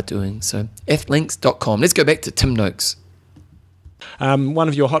that you are doing. So athlinks.com. Let's go back to Tim Noakes. One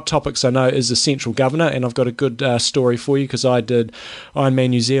of your hot topics, I know, is the central governor, and I've got a good story for you because I did Ironman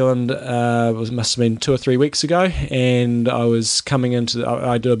New Zealand, must have been 2 or 3 weeks ago, and I was coming into,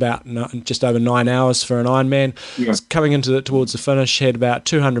 I do about just over 9 hours for an Ironman. Yeah. I was coming into towards the finish, had about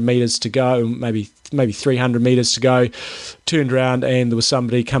 200 metres to go, maybe 300 metres to go, turned around and there was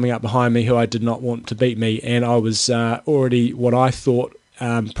somebody coming up behind me who I did not want to beat me, and I was already what I thought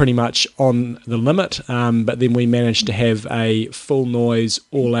pretty much on the limit, but then we managed to have a full noise,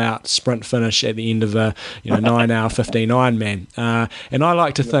 all-out sprint finish at the end of a 9-hour 15 Ironman. And I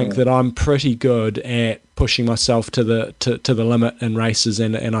like to think that I'm pretty good at pushing myself to the limit in races,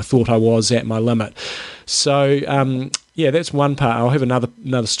 and I thought I was at my limit. So that's one part. I'll have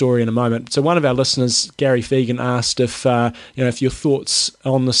another story in a moment. So one of our listeners, Gary Fegan, asked if your thoughts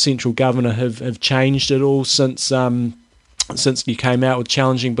on the central governor have changed at all since you came out with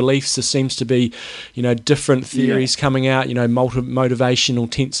Challenging Beliefs. There seems to be, different theories coming out, motivational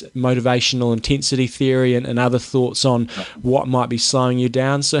intensity theory and other thoughts on what might be slowing you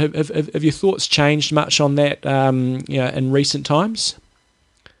down. So have your thoughts changed much on that, in recent times?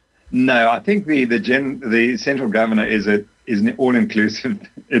 No, I think the central governor is an all-inclusive.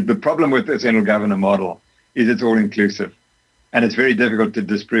 The problem with the central governor model is it's all-inclusive, and it's very difficult to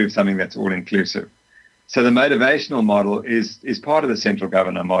disprove something that's all-inclusive. So the motivational model is part of the central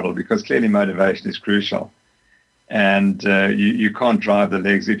governor model because clearly motivation is crucial, and you can't drive the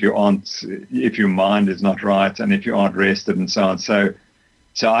legs if your mind is not right and if you aren't rested and so on. So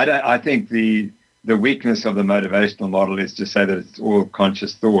I think the weakness of the motivational model is to say that it's all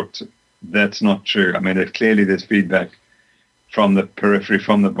conscious thought. That's not true. I mean, there's feedback from the periphery,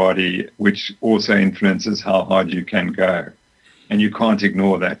 from the body, which also influences how hard you can go, and you can't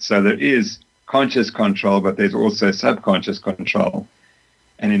ignore that. So there is conscious control, but there's also subconscious control.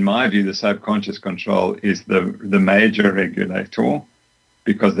 And in my view, the subconscious control is the major regulator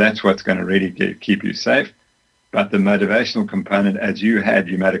because that's what's going to really keep you safe. But the motivational component, as you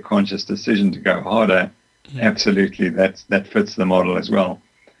made a conscious decision to go harder, absolutely, that fits the model as well.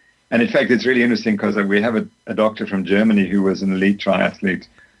 And in fact, it's really interesting because we have a doctor from Germany who was an elite triathlete,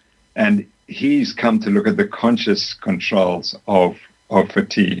 and he's come to look at the conscious controls of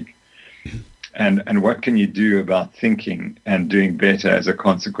fatigue. And what can you do about thinking and doing better as a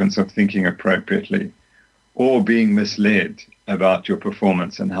consequence of thinking appropriately or being misled about your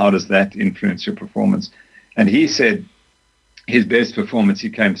performance, and how does that influence your performance? And he said his best performance, he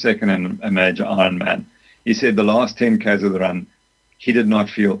came second in a major Ironman. He said the last 10 Ks of the run, he did not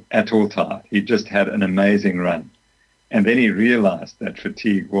feel at all tired. He just had an amazing run. And then he realized that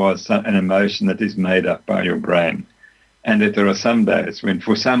fatigue was an emotion that is made up by your brain, and that there are some days when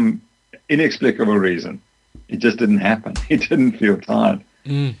for some inexplicable reason, it just didn't happen. He didn't feel tired.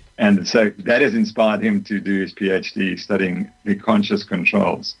 And so that has inspired him to do his PhD studying the conscious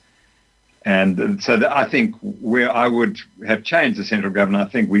controls. And so I think where I would have changed the central governor, I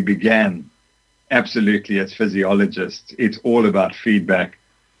think we began absolutely as physiologists. It's all about feedback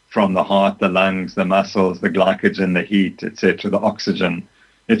from the heart, the lungs, the muscles, the glycogen, the heat, etc., the oxygen.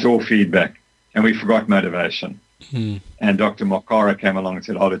 It's all feedback. And we forgot motivation. And Dr. Mokara came along and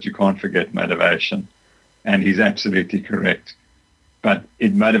said, that you can't forget motivation. And he's absolutely correct. But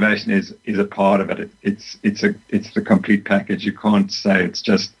motivation is a part of it. It's the complete package. You can't say it's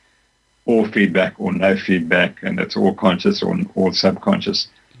just all feedback or no feedback, and it's all conscious or all subconscious.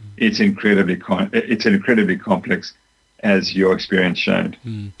 It's incredibly complex, as your experience showed.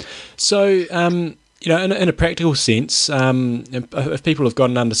 So, in a practical sense, if people have got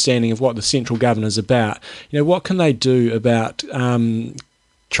an understanding of what the central governor is about, what can they do about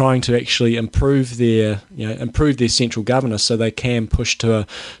trying to actually improve their central governor so they can push to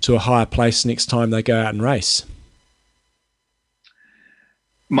a higher place next time they go out and race?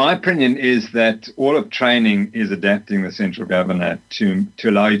 My opinion is that all of training is adapting the central governor to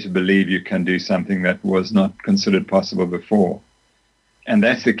allow you to believe you can do something that was not considered possible before. And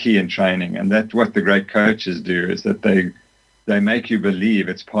that's the key in training. And that's what the great coaches do, is that they they make you believe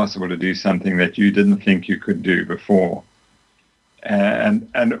it's possible to do something that you didn't think you could do before. And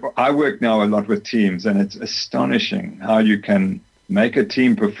I work now a lot with teams, and it's astonishing how you can make a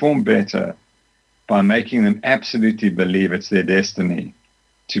team perform better by making them absolutely believe it's their destiny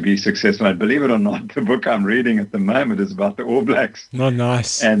to be successful. And believe it or not, the book I'm reading at the moment is about the All Blacks. Oh,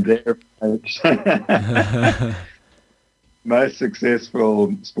 nice. And their most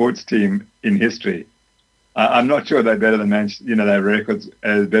successful sports team in history. I'm not sure they're better than Manchester, their records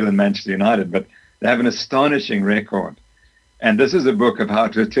are better than Manchester United, but they have an astonishing record. And this is a book of how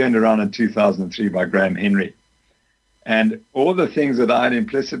to turn around in 2003 by Graham Henry. And all the things that I'd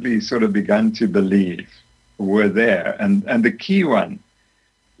implicitly sort of begun to believe were there. And the key one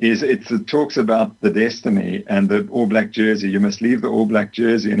is it talks about the destiny and the All Black jersey. You must leave the All Black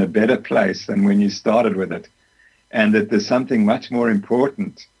jersey in a better place than when you started with it. And that there's something much more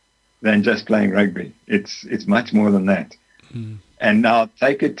important than just playing rugby. It's much more than that. Mm. And now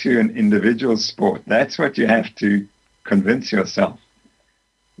take it to an individual sport. That's what you have to convince yourself,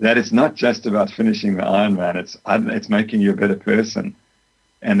 that it's not just about finishing the Ironman. It's making you a better person,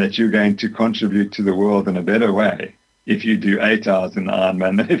 and that you're going to contribute to the world in a better way if you do 8 hours in the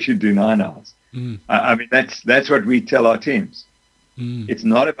Ironman than if you do 9 hours. Mm. I mean, that's what we tell our teams. Mm. It's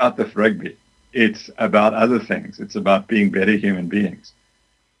not about the rugby. It's about other things. It's about being better human beings.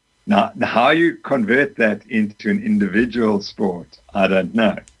 Now, how you convert that into an individual sport, I don't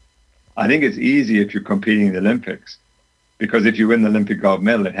know. I think it's easy if you're competing in the Olympics, because if you win the Olympic gold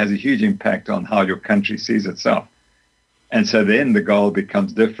medal, it has a huge impact on how your country sees itself. And so then the goal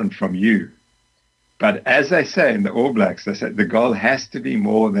becomes different from you. But as they say in the All Blacks, they say the goal has to be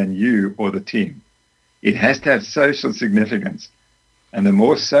more than you or the team. It has to have social significance. And the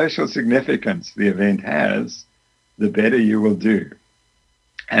more social significance the event has, the better you will do.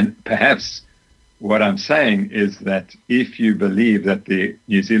 And perhaps what I'm saying is that if you believe that the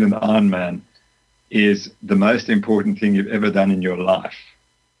New Zealand Ironman is the most important thing you've ever done in your life,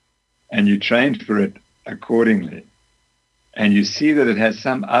 and you trained for it accordingly, and you see that it has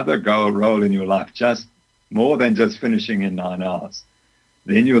some other role in your life, just more than just finishing in 9 hours,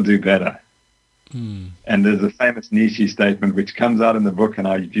 then you'll do better. Mm. And there's a famous Nishi statement which comes out in the book, and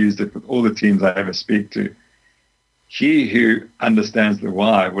I've used it with all the teams I ever speak to. He who understands the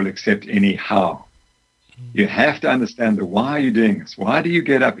why will accept any how. You have to understand the why you're doing this. Why do you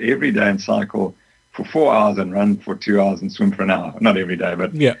get up every day and cycle for 4 hours and run for 2 hours and swim for an hour? Not every day,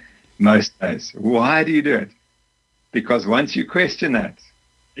 but most days. Why do you do it? Because once you question that,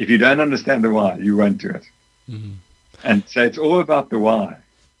 if you don't understand the why, you won't do it. Mm-hmm. And so it's all about the why.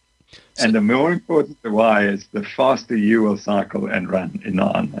 And the more important the why is, the faster you will cycle and run in the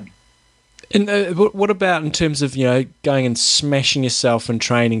Ironman. And what about in terms of, going and smashing yourself in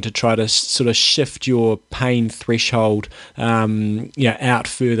training to try to sort of shift your pain threshold, out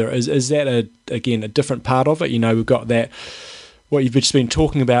further? Is that, again, a different part of it? We've got that, what you've just been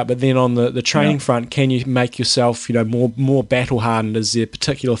talking about, but then on the training front, can you make yourself, more battle hardened? Is there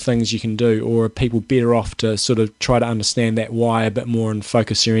particular things you can do, or are people better off to sort of try to understand that why a bit more and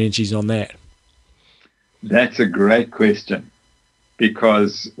focus your energies on that? That's a great question.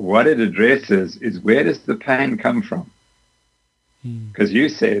 Because what it addresses is, where does the pain come from? Because you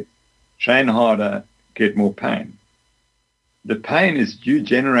said, train harder, get more pain. The pain is, you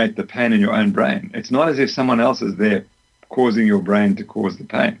generate the pain in your own brain. It's not as if someone else is there causing your brain to cause the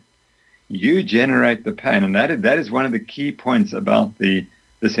pain. You generate the pain. And that is one of the key points about the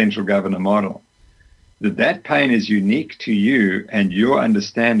central governor model. That pain is unique to you and your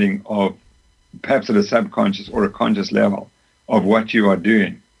understanding of, perhaps at a subconscious or a conscious level, of what you are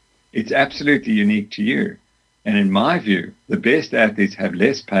doing. It's absolutely unique to you. And in my view, the best athletes have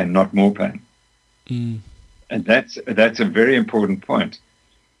less pain, not more pain. Mm. And that's a very important point,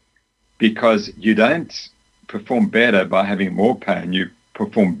 because you don't perform better by having more pain. You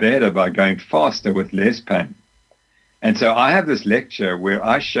perform better by going faster with less pain. And so I have this lecture where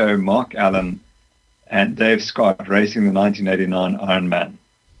I show Mark Allen and Dave Scott racing the 1989 Ironman,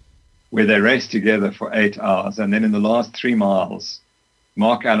 where they race together for 8 hours. And then in the last 3 miles,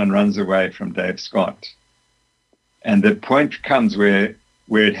 Mark Allen runs away from Dave Scott. And the point comes where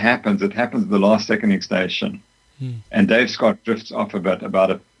it happens at the last seconding station. And Dave Scott drifts off a bit,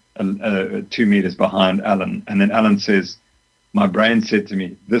 about 2 meters behind Allen. And then Allen says, my brain said to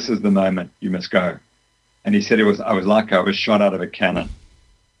me, this is the moment, you must go. And he said, I was like I was shot out of a cannon.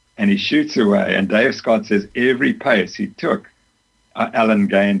 And he shoots away. And Dave Scott says, every pace he took, Allen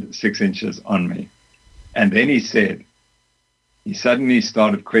gained 6 inches on me. And then he said, he suddenly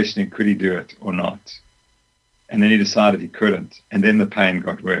started questioning, could he do it or not? And then he decided he couldn't. And then the pain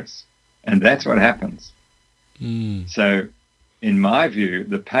got worse. And that's what happens. So in my view,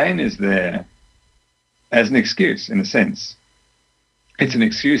 the pain is there as an excuse, in a sense. It's an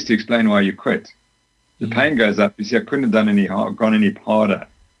excuse to explain why you quit. The pain goes up. You see, I couldn't have gone any harder.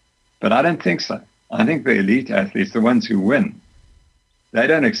 But I don't think so. I think the elite athletes, the ones who win, they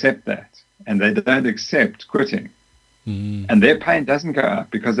don't accept that. And they don't accept quitting. And their pain doesn't go up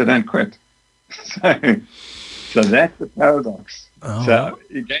because they don't quit. So that's the paradox. So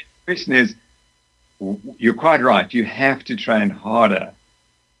again, the question is, you're quite right. You have to train harder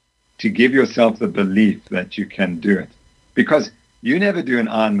to give yourself the belief that you can do it. Because you never do an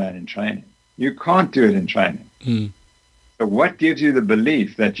Ironman in training. You can't do it in training. So what gives you the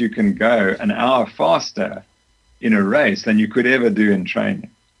belief that you can go an hour faster in a race than you could ever do in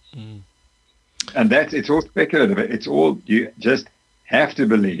training? And it's all speculative. It's all, you just have to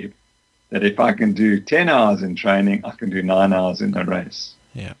believe that if I can do 10 hours in training, I can do 9 hours in a race.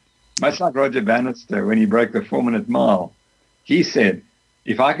 Yeah. Much like Roger Bannister, when he broke the 4-minute mile, he said,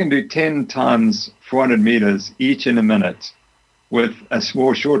 if I can do 10 times 400 meters each in a minute with a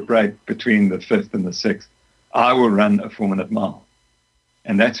small short break between the 5th and the 6th, I will run a 4-minute mile.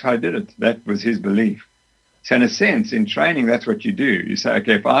 And that's how I did it. That was his belief. So in a sense, in training, that's what you do. You say,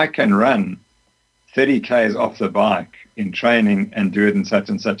 okay, if I can run 30 Ks off the bike in training and do it in such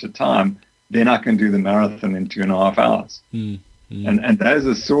and such a time, then I can do the marathon in 2.5 hours. And those are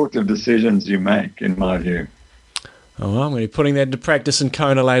the sort of decisions you make, in my view. Oh, well, I'm going to be putting that into practice in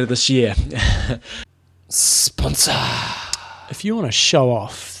Kona later this year. Sponsor. If you want to show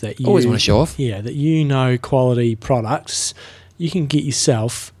off that you Always want to show off. Yeah, that you know quality products, you can get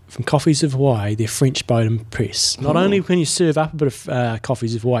yourself from Coffees of Hawaii their French Bowden press. Not only can you serve up a bit of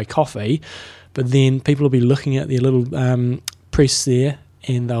Coffees of Hawaii coffee, but then people will be looking at their little press there,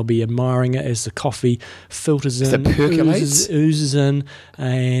 and they'll be admiring it as the coffee filters in, oozes in,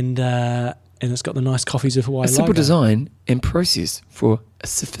 and it's got the nice Coffees of Hawaii A simple logo. design and process for a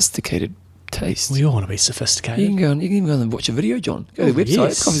sophisticated taste. We all want to be sophisticated. You can even go and watch a video, John. Go to the website,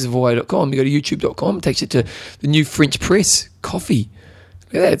 yes. coffeesofhawaii.com. You go to youtube.com, it takes you to the new French press coffee.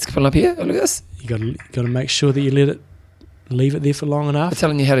 Look at that, it's coming up here. Oh, look at this. You got to make sure that you leave it there for long enough. They're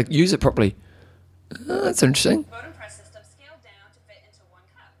telling you how to use it properly. Oh, that's interesting. Bowden press system scaled down to fit into 1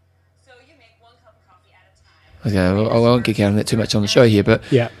 cup. So you make 1 cup of coffee at a time. Okay, well, I won't get out on that too much on the show here, but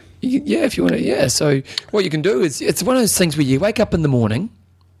Yeah. if you want to, yeah. So what you can do is, it's one of those things where you wake up in the morning,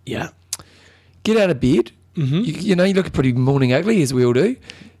 Yeah. get out of bed, you look pretty morning ugly, as we all do,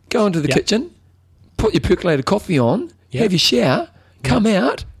 go into the kitchen, put your percolated coffee on, have your shower, come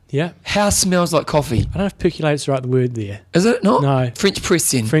out, Yeah. house smells like coffee. I don't know if percolate's the right word there. Is it not? No. French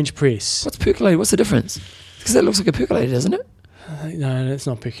press then. French press. What's percolated? What's the difference? Because that looks like a percolator, doesn't it? No, it's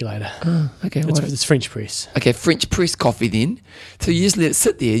not percolator. Okay, It's French press. Okay, French press coffee then. So you just let it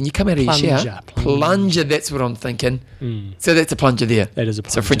sit there and you come out of your shower. Plunger, that's what I'm thinking. So that's a plunger there. That is a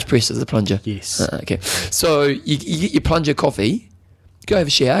So plunger. French press is a plunger. Yes. Okay. So you get your plunger coffee, go have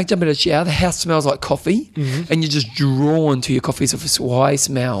a shower, jump into the shower, the house smells like coffee, and you're just drawn to your Coffees of Hawaii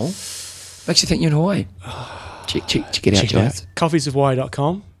smell. Makes you think you're in Hawaii. Check it out, guys.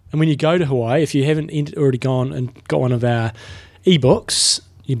 Coffeesofhawaii.com. And when you go to Hawaii, if you haven't already gone and got one of our ebooks,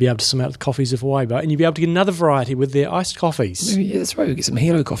 you'll be able to smell the Coffees of Hawaii, and you'll be able to get another variety with their iced coffees. Yeah, that's right. We get some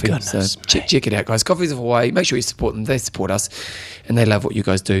Hilo coffee. Goodness So check it out, guys. Coffees of Hawaii. Make sure you support them. They support us, and they love what you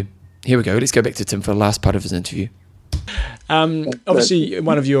guys do. Here we go. Let's go back to Tim for the last part of his interview. Obviously,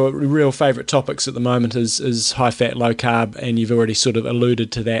 one of your real favourite topics at the moment is high fat, low carb, and you've already sort of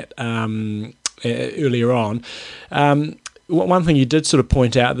alluded to that earlier on. One thing you did sort of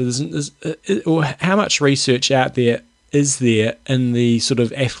point out is how much research out there is there in the sort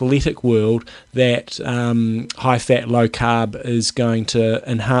of athletic world that high fat, low carb is going to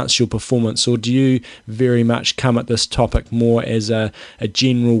enhance your performance, or do you very much come at this topic more as a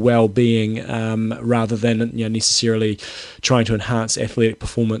general well-being rather than necessarily trying to enhance athletic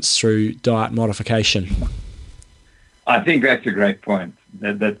performance through diet modification? I think that's a great point.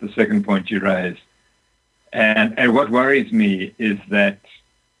 That's the second point you raised. And what worries me is that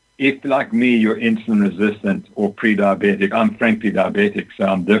if, like me, you're insulin resistant or pre-diabetic, I'm frankly diabetic, so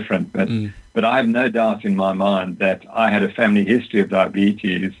I'm different, but I have no doubt in my mind that I had a family history of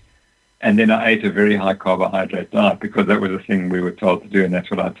diabetes, and then I ate a very high carbohydrate diet because that was the thing we were told to do, and that's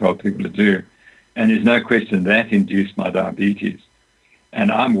what I told people to do. And there's no question that induced my diabetes.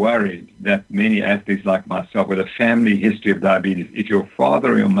 And I'm worried that many athletes like myself with a family history of diabetes, if your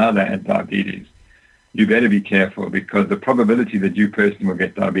father or your mother had diabetes, you better be careful, because the probability that you personally will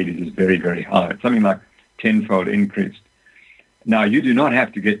get diabetes is very, very high. It's something like 10-fold increased. Now, you do not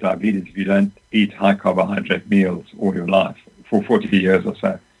have to get diabetes if you don't eat high carbohydrate meals all your life. For 40 years or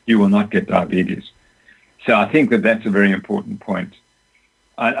so, you will not get diabetes. So I think that that's a very important point.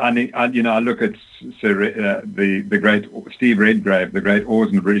 I look at the great Steve Redgrave, the great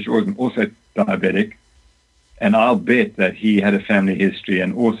oarsman, the British oarsman, also diabetic, and I'll bet that he had a family history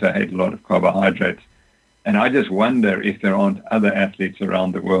and also ate a lot of carbohydrates. And I just wonder if there aren't other athletes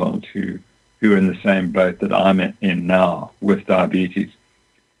around the world who are in the same boat that I'm in now with diabetes.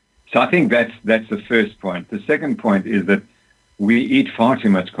 So I think that's the first point. The second point is that we eat far too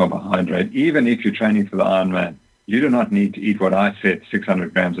much carbohydrate. Even if you're training for the Ironman, you do not need to eat what I said,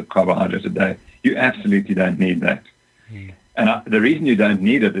 600 grams of carbohydrate a day. You absolutely don't need that. And the reason you don't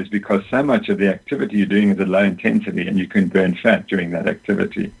need it is because so much of the activity you're doing is at low intensity and you can burn fat during that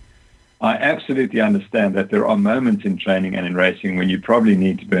activity. I absolutely understand that there are moments in training and in racing when you probably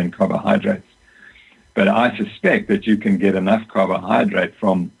need to burn carbohydrates. But I suspect that you can get enough carbohydrate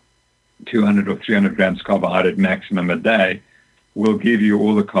from 200 or 300 grams carbohydrate maximum a day will give you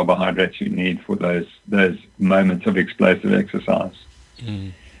all the carbohydrates you need for those moments of explosive exercise.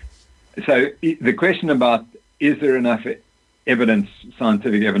 So the question about is there enough evidence,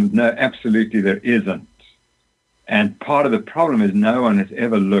 scientific evidence? No, absolutely there isn't. And part of the problem is no one has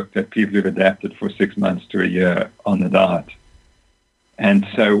ever looked at people who've adapted for 6 months to a year on the diet. And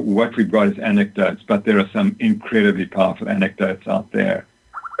so what we've got is anecdotes, but there are some incredibly powerful anecdotes out there.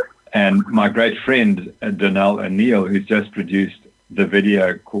 And my great friend, Donnell O'Neill, who's just produced the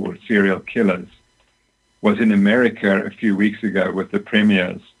video called Serial Killers, was in America a few weeks ago with the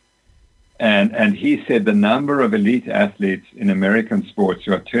premiers. And he said the number of elite athletes in American sports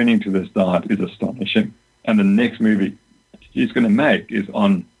who are turning to this diet is astonishing. And the next movie he's going to make is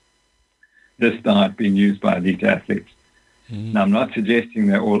on this diet being used by elite athletes. Now, I'm not suggesting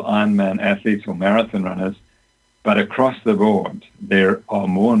they're all Ironman athletes or marathon runners, but across the board, there are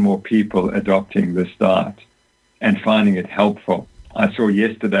more and more people adopting this diet and finding it helpful. I saw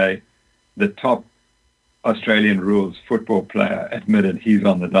yesterday the top Australian rules football player admitted he's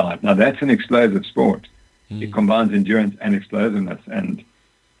on the diet. Now, that's an explosive sport. It combines endurance and explosiveness, and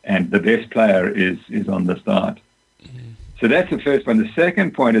the best player is on this diet. So that's the first one. The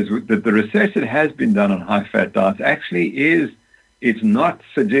second point is that the research that has been done on high-fat diets actually it's not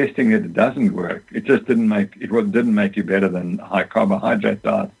suggesting that it doesn't work. It just didn't make you better than high-carbohydrate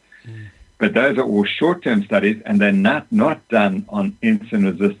diets. But those are all short-term studies, and they're not done on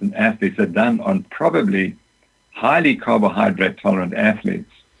insulin-resistant athletes. They're done on probably highly carbohydrate-tolerant athletes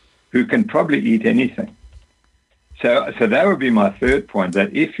who can probably eat anything. So that would be my third point,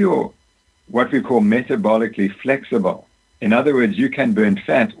 that if you're what we call metabolically flexible, in other words, you can burn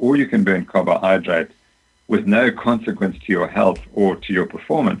fat or you can burn carbohydrate with no consequence to your health or to your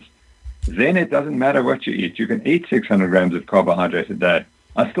performance, then it doesn't matter what you eat. You can eat 600 grams of carbohydrate a day.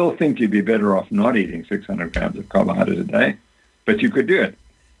 I still think you'd be better off not eating 600 grams of carbohydrate a day, but you could do it.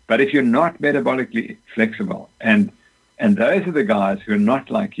 But if you're not metabolically flexible, and those are the guys who are not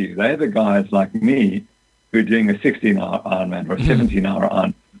like you, they're the guys like me who are doing a 16-hour Ironman or a 17-hour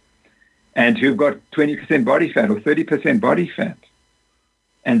Ironman, and who've got 20% body fat or 30% body fat.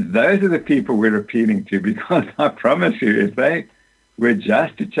 And those are the people we're appealing to, because I promise you, if they were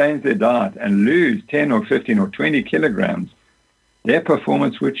just to change their diet and lose 10 or 15 or 20 kilograms, their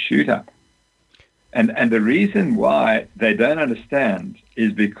performance would shoot up. And the reason why they don't understand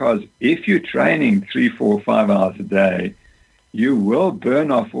is because if you're training 3, 4, 5 hours a day, you will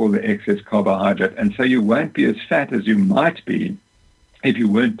burn off all the excess carbohydrate. And so you won't be as fat as you might be if you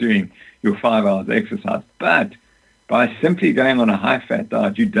weren't doing your 5 hours exercise. But by simply going on a high-fat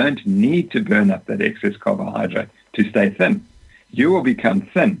diet, you don't need to burn up that excess carbohydrate to stay thin. You will become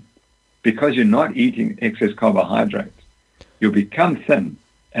thin because you're not eating excess carbohydrate. You'll become thin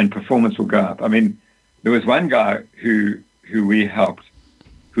and performance will go up. I mean, there was one guy who we helped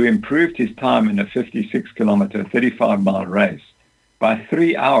who improved his time in a 56-kilometer, 35-mile race by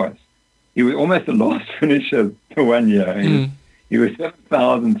 3 hours. He was almost the last finisher the 1 year. He was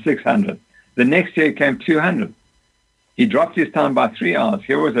 7,600. The next year he came 200. He dropped his time by 3 hours.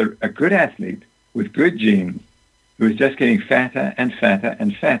 Here was a good athlete with good genes who was just getting fatter and fatter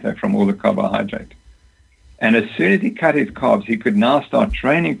and fatter from all the carbohydrate. And as soon as he cut his carbs, he could now start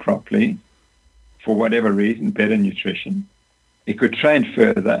training properly for whatever reason, better nutrition. He could train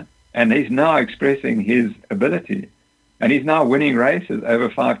further, and he's now expressing his ability. And he's now winning races over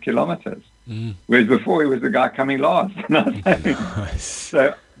 5 kilometers, whereas before he was the guy coming last.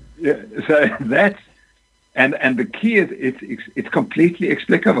 So that's, and the key is it's completely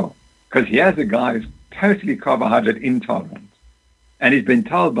explicable, because here's a guy who's totally carbohydrate intolerant, and he's been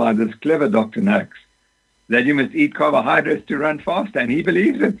told by this clever Dr. Noakes that you must eat carbohydrates to run faster, and he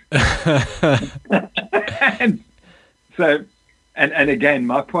believes it. and again,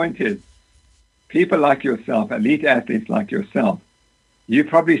 my point is, people like yourself, elite athletes like yourself, you're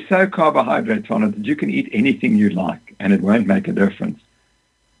probably so carbohydrate tolerant that you can eat anything you like and it won't make a difference.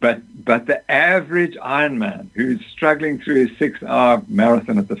 But the average Ironman who's struggling through his 6-hour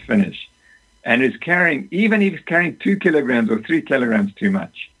marathon at the finish and is carrying, even if he's carrying 2 kilograms or 3 kilograms too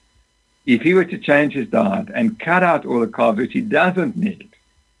much, if he were to change his diet and cut out all the carbs, which he doesn't need,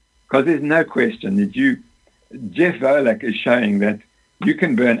 because there's no question that Jeff Volek is showing that you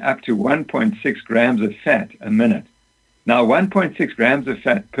can burn up to 1.6 grams of fat a minute. Now, 1.6 grams of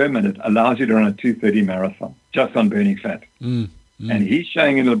fat per minute allows you to run a 2:30 marathon just on burning fat. And he's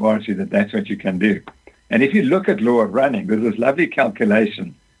showing in the laboratory that that's what you can do. And if you look at Law of Running, there's this lovely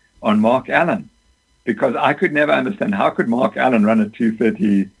calculation on Mark Allen, because I could never understand how could Mark Allen run a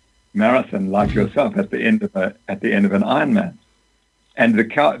 2:30 marathon like yourself at the end of an Ironman. And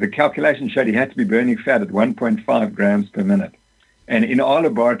the calculation showed he had to be burning fat at 1.5 grams per minute. And in our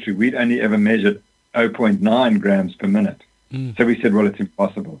laboratory, we'd only ever measured 0.9 grams per minute. So we said, well, it's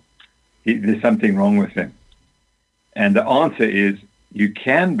impossible. There's something wrong with him. And the answer is you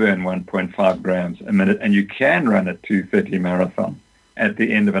can burn 1.5 grams a minute and you can run a 2:30 marathon at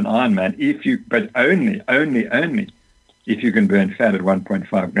the end of an Ironman, but only if you can burn fat at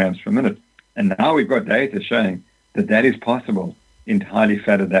 1.5 grams per minute. And now we've got data showing that is possible in highly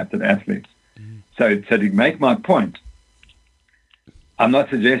fat-adapted athletes. So to make my point, I'm not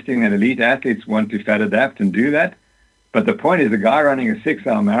suggesting that elite athletes want to fat-adapt and do that, but the point is the guy running a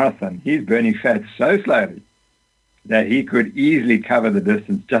 6-hour marathon, he's burning fat so slowly that he could easily cover the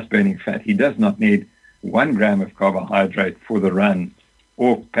distance just burning fat. He does not need 1 gram of carbohydrate for the run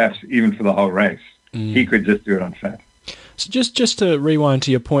or perhaps even for the whole race. He could just do it on fat. So just to rewind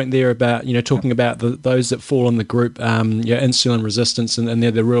to your point there about, talking about those that fall in the group, insulin resistance and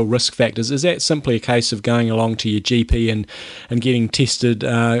they're the real risk factors, is that simply a case of going along to your GP and getting tested?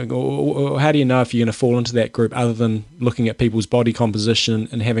 Or how do you know if you're going to fall into that group other than looking at people's body composition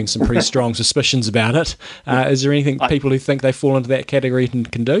and having some pretty strong suspicions about it? Is there anything people who think they fall into that category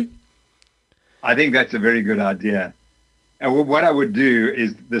can do? I think that's a very good idea. And what I would do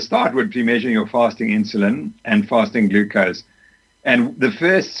is the start would be measuring your fasting insulin and fasting glucose. And the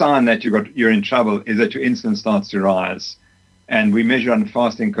first sign that you're in trouble is that your insulin starts to rise. And we measure on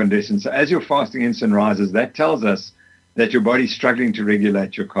fasting conditions. So as your fasting insulin rises, that tells us that your body's struggling to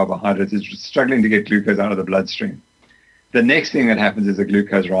regulate your carbohydrates, it's struggling to get glucose out of the bloodstream. The next thing that happens is the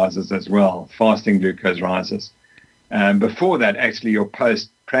glucose rises as well. Fasting glucose rises. Before that, actually, your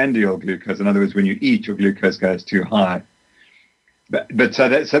postprandial glucose, in other words, when you eat, your glucose goes too high. But so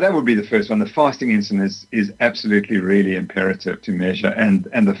that would be the first one. The fasting insulin is absolutely really imperative to measure, and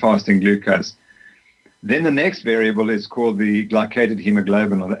the fasting glucose. Then the next variable is called the glycated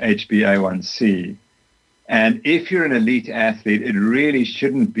hemoglobin, or the HbA1c. And if you're an elite athlete, it really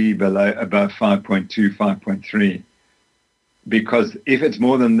shouldn't be above 5.2, 5.3. Because if it's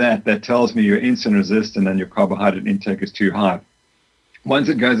more than that, that tells me you're insulin resistant and your carbohydrate intake is too high. Once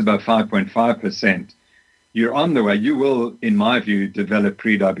it goes above 5.5%, you're on the way. You will, in my view, develop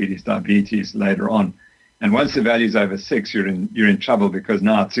diabetes later on. And once the value is over 6, you're in trouble, because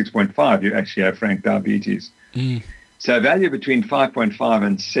now at 6.5, you actually have frank diabetes. So a value between 5.5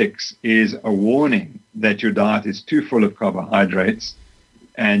 and 6 is a warning that your diet is too full of carbohydrates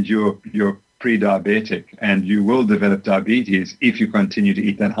and you're pre-diabetic, and you will develop diabetes if you continue to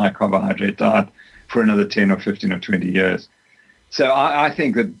eat that high carbohydrate diet for another 10 or 15 or 20 years. So I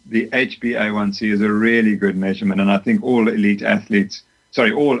think that the HbA1c is a really good measurement, and I think all athletes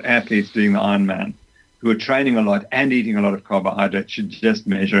doing the Ironman who are training a lot and eating a lot of carbohydrates should just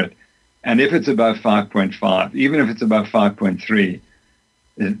measure it. And if it's above 5.5, even if it's above 5.3,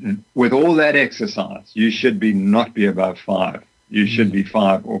 with all that exercise, you should not be above 5. You should be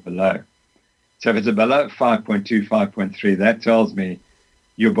 5 or below. So if it's below 5.2, 5.3, that tells me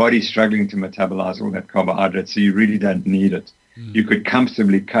your body's struggling to metabolize all that carbohydrate, so you really don't need it. You could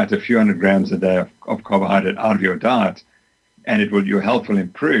comfortably cut a few hundred grams a day of carbohydrate out of your diet, and your health will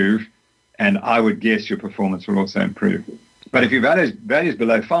improve, and I would guess your performance will also improve. But if your value is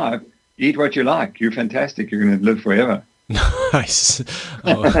below 5, eat what you like. You're fantastic. You're going to live forever. Nice.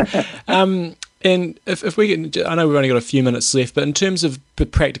 And if we get, I know we've only got a few minutes left, but in terms of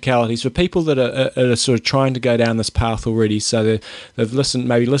practicalities, for people that are sort of trying to go down this path already, so they've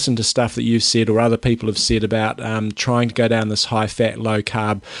listened to stuff that you've said or other people have said about trying to go down this high-fat,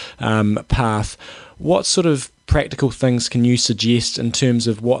 low-carb path, what sort of practical things can you suggest in terms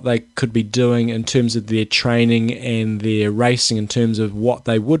of what they could be doing in terms of their training and their racing, in terms of what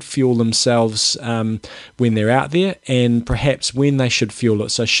they would fuel themselves when they're out there, and perhaps when they should fuel it?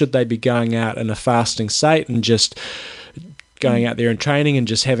 So should they be going out in a fasting state and just going out there and training and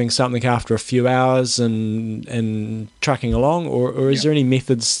just having something after a few hours and trucking along, or is there any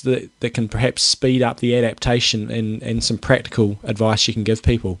methods that can perhaps speed up the adaptation and some practical advice you can give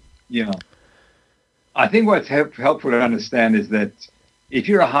people? Yeah. I think what's helpful to understand is that if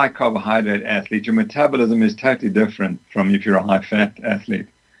you're a high carbohydrate athlete, your metabolism is totally different from if you're a high fat athlete.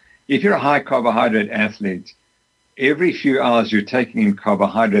 If you're a high carbohydrate athlete, every few hours you're taking in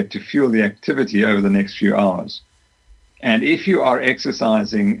carbohydrate to fuel the activity over the next few hours. And if you are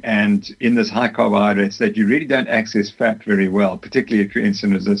exercising and in this high carbohydrate state, you really don't access fat very well, particularly if you're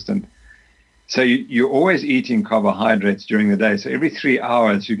insulin resistant. So you're always eating carbohydrates during the day. So every 3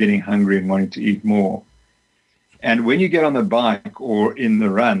 hours, you're getting hungry and wanting to eat more. And when you get on the bike or in the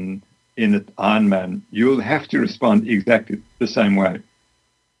run, in the Ironman, you'll have to respond exactly the same way.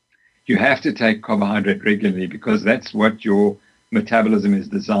 You have to take carbohydrate regularly because that's what your metabolism is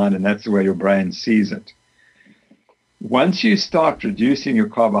designed, and that's the way your brain sees it. Once you start reducing your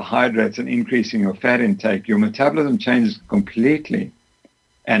carbohydrates and increasing your fat intake, your metabolism changes completely.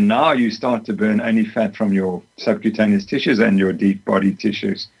 And now you start to burn only fat from your subcutaneous tissues and your deep body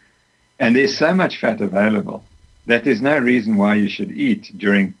tissues. And there's so much fat available that there's no reason why you should eat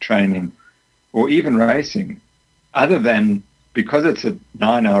during training or even racing, other than because it's a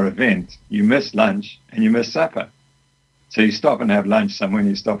 9-hour event, you miss lunch and you miss supper. So you stop and have lunch somewhere and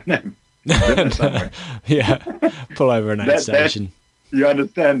you stop and have dinner somewhere. Yeah, pull over an aid station. You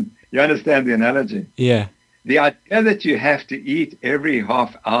understand the analogy? Yeah. The idea that you have to eat every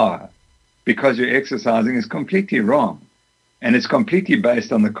half hour because you're exercising is completely wrong. And it's completely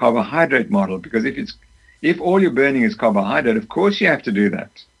based on the carbohydrate model, because if all you're burning is carbohydrate, of course you have to do that.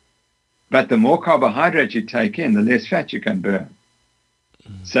 But the more carbohydrate you take in, the less fat you can burn.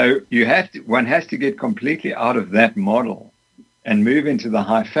 So one has to get completely out of that model and move into the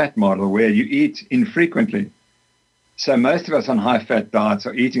high-fat model where you eat infrequently. So most of us on high-fat diets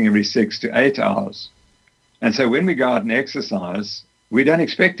are eating every 6 to 8 hours. And so when we go out and exercise, we don't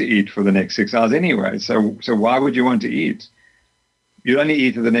expect to eat for the next 6 hours anyway. So why would you want to eat? You only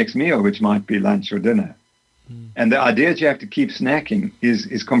eat at the next meal, which might be lunch or dinner. And the idea that you have to keep snacking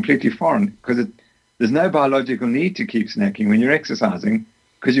is completely foreign, because there's no biological need to keep snacking when you're exercising,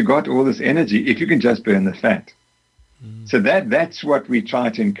 because you've got all this energy if you can just burn the fat. So that's what we try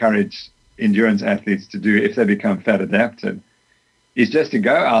to encourage endurance athletes to do if they become fat adapted, is just to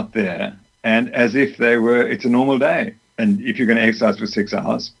go out there and as if it's a normal day. And if you're going to exercise for 6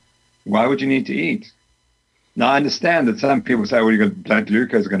 hours, why would you need to eat? Now, I understand that some people say, well, your blood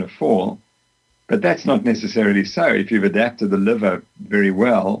glucose is going to fall. But that's not necessarily so. If you've adapted the liver very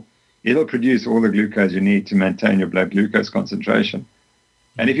well, it'll produce all the glucose you need to maintain your blood glucose concentration.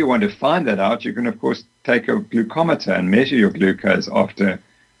 And if you want to find that out, you can, of course, take a glucometer and measure your glucose after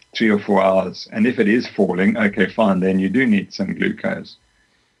 3 or 4 hours. And if it is falling, okay, fine, then you do need some glucose.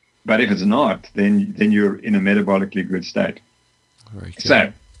 But if it's not, then you're in a metabolically good state. Very good.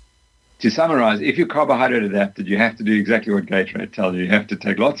 So, to summarize, if you're carbohydrate adapted, you have to do exactly what Gatorade tells you. You have to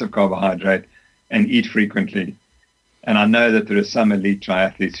take lots of carbohydrate and eat frequently. And I know that there are some elite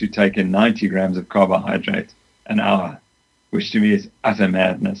triathletes who take in 90 grams of carbohydrate an hour, which to me is utter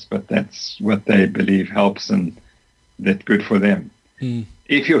madness, but that's what they believe helps and that's good for them.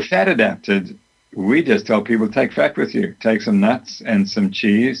 If you're fat adapted, we just tell people take fat with you. Take some nuts and some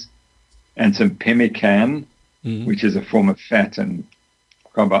cheese and some pemmican, which is a form of fat and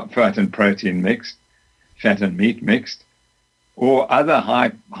protein mixed, fat and meat mixed, or other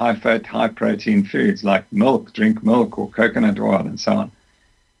high-fat, high-protein foods like milk, drink milk, or coconut oil, and so on.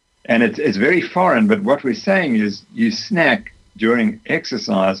 And it's very foreign, but what we're saying is you snack during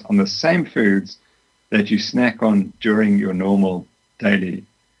exercise on the same foods that you snack on during your normal daily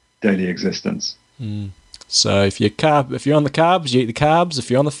existence. So if you're on the carbs, you eat the carbs. If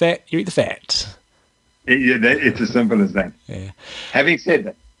you're on the fat, you eat the fat. It's as simple as that. Yeah. Having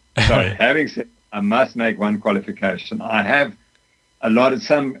said, I must make one qualification. I have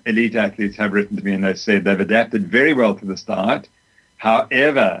some elite athletes have written to me and they've said they've adapted very well to this diet.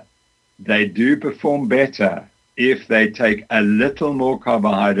 However, they do perform better if they take a little more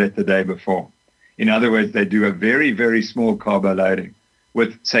carbohydrate the day before. In other words, they do a very, very small carbo loading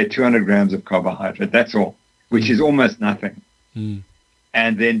with, say, 200 grams of carbohydrate. That's all, which is almost nothing.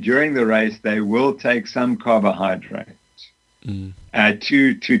 And then during the race, they will take some carbohydrate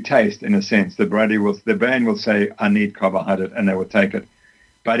to taste, in a sense. The brain will say, I need carbohydrate, and they will take it.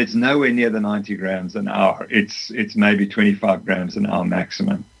 But it's nowhere near the 90 grams an hour. It's maybe 25 grams an hour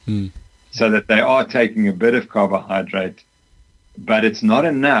maximum. So that they are taking a bit of carbohydrate, but it's not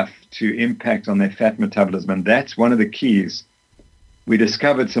enough to impact on their fat metabolism. And that's one of the keys. We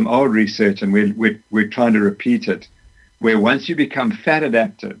discovered some old research, and we're trying to repeat it, where once you become fat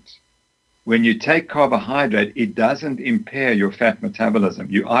adapted, when you take carbohydrate, it doesn't impair your fat metabolism.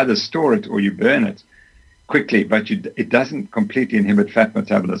 You either store it or you burn it quickly, but it doesn't completely inhibit fat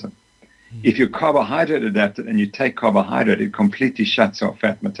metabolism. If you're carbohydrate adapted and you take carbohydrate, it completely shuts off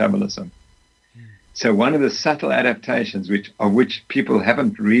fat metabolism. So one of the subtle adaptations of which people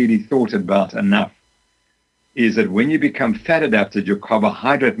haven't really thought about enough is that when you become fat adapted, your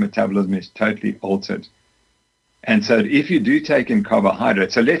carbohydrate metabolism is totally altered. And so if you do take in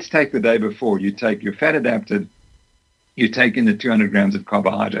carbohydrate, so let's take the day before, you take your fat adapted, you take in the 200 grams of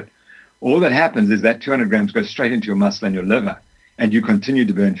carbohydrate. All that happens is that 200 grams goes straight into your muscle and your liver, and you continue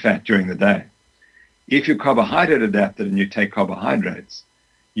to burn fat during the day. If you're carbohydrate adapted and you take carbohydrates,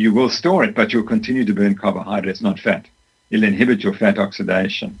 you will store it, but you'll continue to burn carbohydrates, not fat. It'll inhibit your fat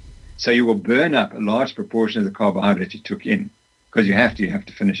oxidation. So you will burn up a large proportion of the carbohydrate you took in, because you have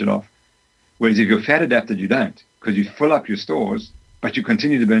to finish it off. Whereas if you're fat adapted, you don't, because you fill up your stores, but you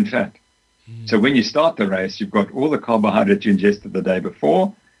continue to burn fat. So when you start the race, you've got all the carbohydrate you ingested the day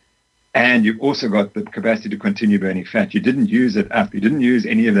before, and you've also got the capacity to continue burning fat. You didn't use it up. You didn't use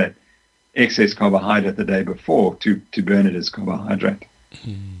any of that excess carbohydrate the day before to burn it as carbohydrate.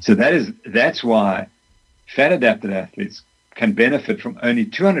 So that's why fat adapted athletes can benefit from only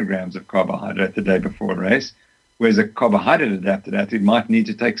 200 grams of carbohydrate the day before a race, whereas a carbohydrate adapted athlete might need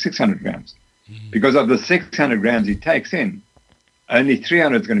to take 600 grams. Because of the 600 grams he takes in, only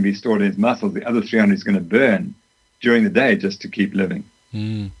 300 is going to be stored in his muscles. The other 300 is going to burn during the day just to keep living.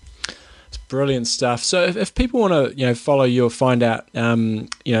 It's brilliant stuff. So if people want to, follow you or find out,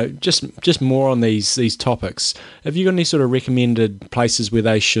 just more on these topics, have you got any sort of recommended places where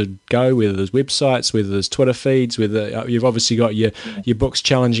they should go, whether there's websites, whether there's Twitter feeds, whether you've obviously got your books,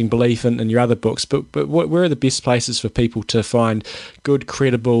 Challenging Belief, and your other books, but where are the best places for people to find good,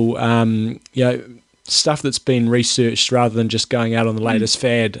 credible, stuff that's been researched rather than just going out on the latest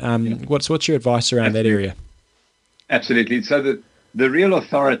fad? What's your advice around that area? Absolutely. So the real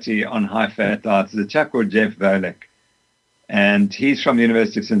authority on high-fat diets is a chap called Jeff Volek, and he's from the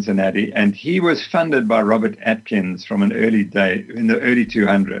University of Cincinnati, and he was funded by Robert Atkins from an early day, in the early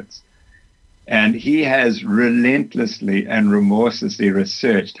 200s. And he has relentlessly and remorselessly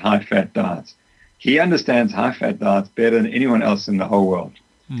researched high-fat diets. He understands high-fat diets better than anyone else in the whole world.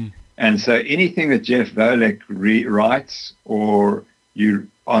 And so anything that Jeff Volek writes, or you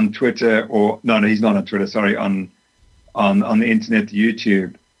on Twitter, or no, he's not on Twitter, sorry, on the internet,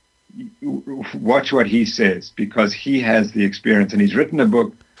 YouTube, watch what he says, because he has the experience, and he's written a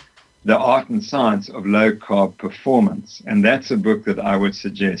book, The Art and Science of Low Carb Performance, and that's a book that I would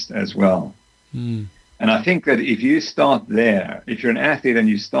suggest as well. And I think that if you start there, if you're an athlete and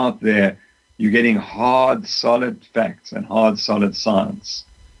you start there, you're getting hard, solid facts and hard, solid science.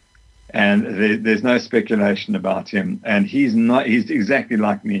 And there's no speculation about him. And he's exactly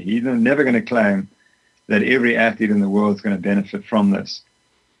like me. He's never going to claim that every athlete in the world is going to benefit from this.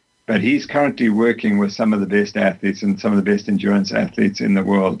 But he's currently working with some of the best athletes and some of the best endurance athletes in the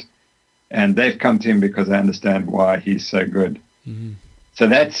world. And they've come to him because they understand why he's so good. So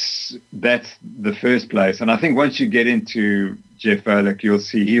that's the first place. And I think once you get into Jeff Volek, you'll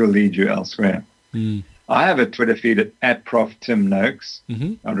see he'll lead you elsewhere. I have a Twitter feed at Prof. Tim Noakes.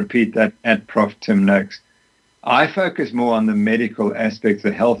 I'll repeat that, at Prof. Tim Noakes. I focus more on the medical aspects,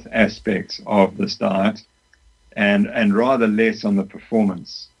 the health aspects of this diet, and rather less on the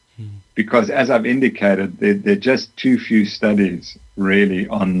performance. Because as I've indicated, there are just too few studies really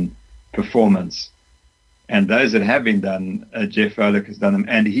on performance. And those that have been done, Jeff Volek has done them,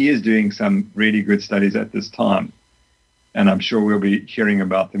 and he is doing some really good studies at this time. And I'm sure we'll be hearing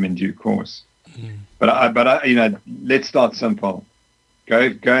about them in due course. But I, let's start simple.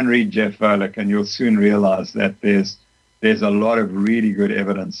 Go and read Jeff Volek, and you'll soon realize that there's a lot of really good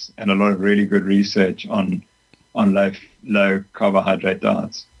evidence and a lot of really good research on low carbohydrate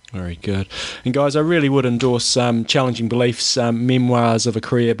diets. Very good. And guys, I really would endorse Challenging Beliefs, Memoirs of a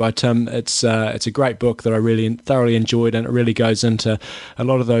Career by Tim. It's a great book that I really thoroughly enjoyed, and it really goes into a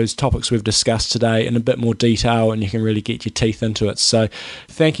lot of those topics we've discussed today in a bit more detail, and you can really get your teeth into it. So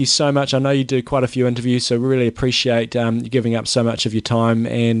thank you so much. I know you do quite a few interviews, so we really appreciate you giving up so much of your time,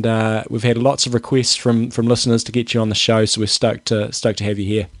 and we've had lots of requests from listeners to get you on the show, so we're stoked to have you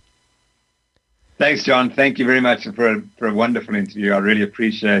here. Thanks, John. Thank you very much for a wonderful interview. I really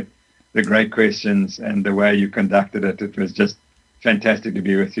appreciate the great questions and the way you conducted it. It was just fantastic to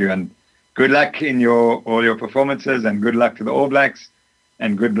be with you. And good luck in all your performances, and good luck to the All Blacks,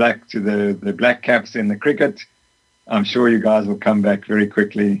 and good luck to the Black Caps in the cricket. I'm sure you guys will come back very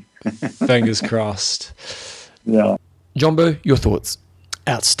quickly. Fingers crossed. Yeah. Jumbo, your thoughts?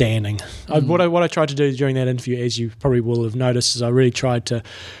 outstanding. What I tried to do during that interview, as you probably will have noticed, is I really tried to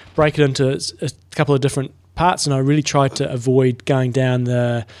break it into a couple of different parts, and I really tried to avoid going down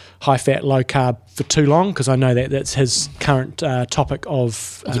the high fat, low carb for too long, because I know that's his current topic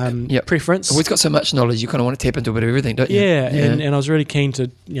of preference. Well, he's got so much knowledge, you kind of want to tap into a bit of everything, don't you? Yeah. And I was really keen to,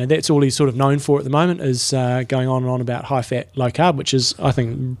 that's all he's sort of known for at the moment, is going on and on about high fat, low carb, which is, I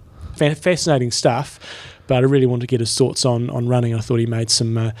think, fascinating stuff. But I really wanted to get his thoughts on running. I thought he made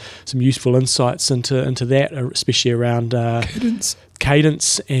some useful insights into that, especially around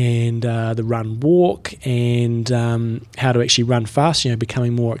cadence and the run walk, and how to actually run fast,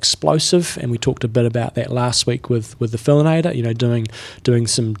 becoming more explosive. And we talked a bit about that last week with the Fillinator, doing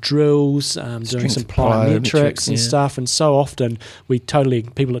some drills, doing some plyometrics and stuff. And so often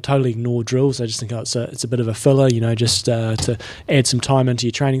people totally ignore drills. They just think, it's a bit of a filler, just to add some time into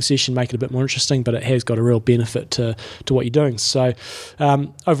your training session, make it a bit more interesting, but it has got a real benefit to what you're doing. So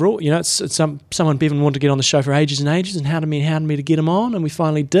overall, it's someone Bevan wanted to get on the show for ages and ages, and hounded me to get him on, and we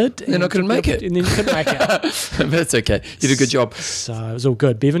finally did. And I couldn't make it. And then you couldn't make it. But that's okay. You did a good job. So it was all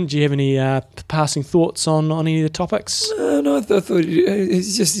good. Bevan, do you have any passing thoughts on any of the topics? No, I thought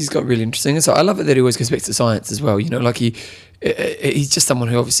he's got really interesting. So I love it that he always goes back to science as well. Like he's just someone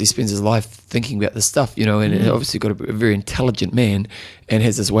who obviously spends his life thinking about this stuff, and obviously got a very intelligent man, and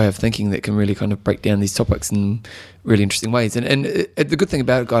has this way of thinking that can really kind of break down these topics in really interesting ways. And the good thing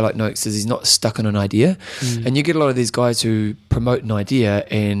about a guy like Noakes is he's not stuck on an idea. And you get a lot of these guys who promote an idea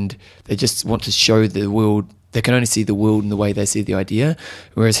and they just want to show the world. They can only see the world in the way they see the idea,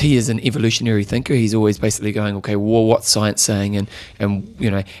 whereas he is an evolutionary thinker. He's always basically going, okay, well, what's science saying, and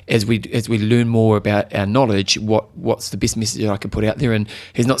as we learn more about our knowledge, what's the best message that I can put out there? And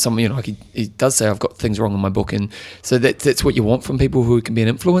he's not someone, like he does say, I've got things wrong in my book, and so that's what you want from people who can be an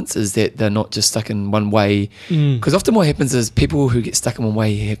influence, is that they're not just stuck in one way. Because often what happens is people who get stuck in one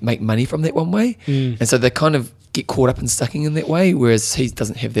way make money from that one way, and so they kind of get caught up in stucking in that way, whereas he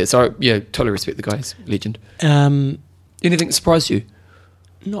doesn't have that. So totally respect the guy. He's a legend. Anything that surprised you?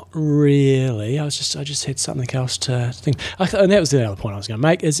 Not really. I just had something else to think. And that was the other point I was going to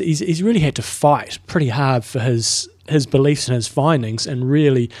make. Is he's really had to fight pretty hard for his beliefs and his findings, and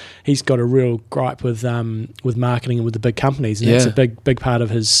really he's got a real gripe with marketing and with the big companies, and that's a big part of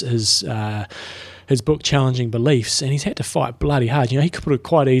his book, Challenging Beliefs, and he's had to fight bloody hard. He could have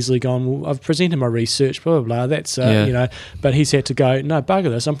quite easily gone, well, I've presented my research, blah, blah, blah, that's, but he's had to go, no, bugger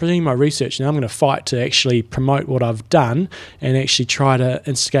this, I'm presenting my research, now I'm going to fight to actually promote what I've done and actually try to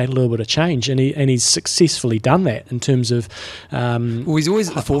instigate a little bit of change, and he's successfully done that in terms of... well, he's always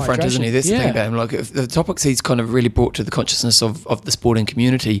at the forefront, isn't he? That's the thing about him. Like, the topics he's kind of really brought to the consciousness of the sporting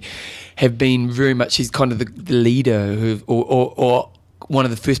community have been very much, he's kind of the leader or one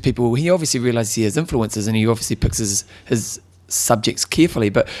of the first people. He obviously realizes he has influences, and he obviously picks his subjects carefully,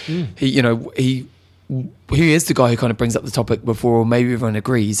 but he is the guy who kind of brings up the topic before maybe everyone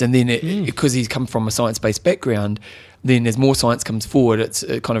agrees, and then because he's come from a science-based background, then as more science comes forward,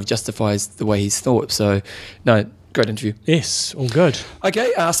 it kind of justifies the way he's thought. So no, great interview. Yes, all good.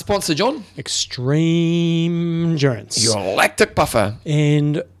 Okay, our sponsor, John. Extreme Endurance. Your lactic buffer.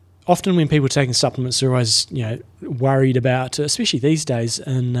 And often when people are taking supplements, they're always worried about, especially these days,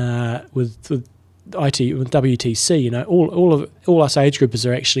 and with WTC, all us age groupers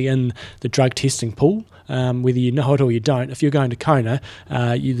are actually in the drug testing pool. Whether you know it or you don't, if you're going to Kona,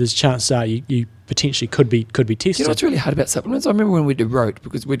 there's a chance you potentially could be tested. You know what's really hard about supplements? I remember when we did Rote,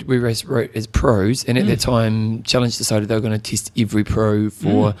 because we raced Rote as pros, and at that time, Challenge decided they were going to test every pro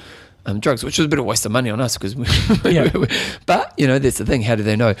for drugs, which was a bit of a waste of money on us, because but that's the thing, how do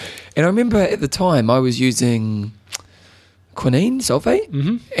they know? And I remember at the time I was using quinine sulfate,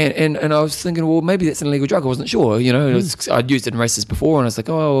 and I was thinking, well, maybe that's an illegal drug. I wasn't sure, I'd used it in races before, and I was like,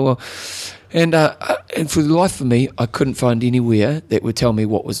 oh, and for the life of me, I couldn't find anywhere that would tell me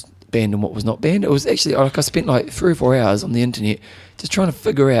what was banned and what was not banned. It was actually like I spent like 3 or 4 hours on the internet just trying to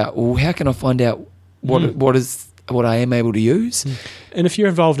figure out, well, how can I find out what I am able to use. And if you're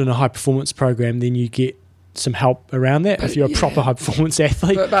involved in a high performance program, then you get some help around that, if you're a proper high performance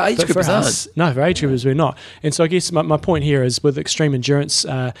athlete. But age groupers aren't. No, for age groupers we're not. And so I guess my point here is, with Extreme Endurance,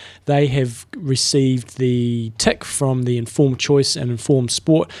 they have received the tick from the Informed Choice and Informed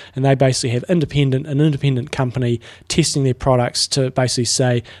Sport, and they basically have an independent company testing their products to basically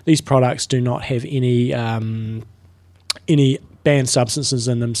say these products do not have any banned substances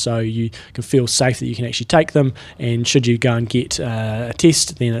in them, so you can feel safe that you can actually take them. And should you go and get a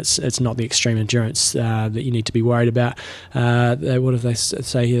test, then it's not the extreme endurance that you need to be worried about. What do they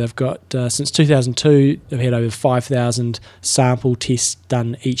say here? They've got since 2002, they've had over 5,000 sample tests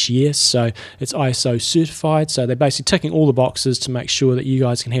done each year, so it's ISO certified. So they're basically ticking all the boxes to make sure that you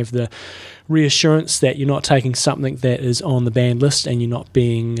guys can have the reassurance that you're not taking something that is on the banned list and you're not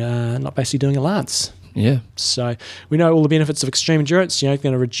basically doing a lance. Yeah. So we know all the benefits of extreme endurance. Going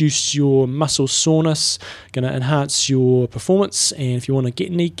to reduce your muscle soreness, going to enhance your performance. And if you want to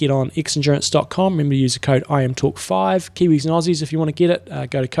get any, get on xendurance.com. Remember to use the code IAMTalk5. Kiwis and Aussies, if you want to get it,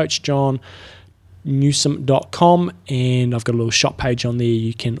 go to CoachJohnNewsom.com, and I've got a little shop page on there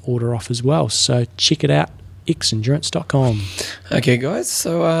you can order off as well. So check it out, xendurance.com. Okay, guys.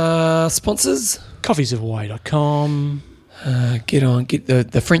 So sponsors, coffeesofhawaii.com, get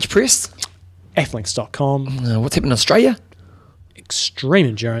the French press. athlinks.com, What's happening in Australia? Extreme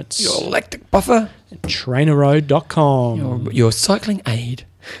Endurance, Your lactic buffer. trainerroad.com. Your cycling aid.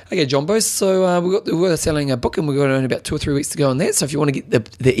 Okay, Jumbo. So we're selling a book, and we've got only about 2 or 3 weeks to go on that. So if you want to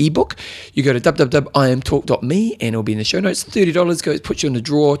get the ebook, you go to www.iamtalk.me, and it'll be in the show notes. $30 puts you in the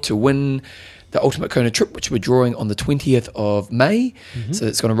draw to win the Ultimate Kona trip, which we're drawing on the 20th of May. So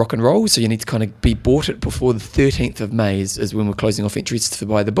it's going to rock and roll. So you need to kind of be bought it before the 13th of May is when we're closing off entries to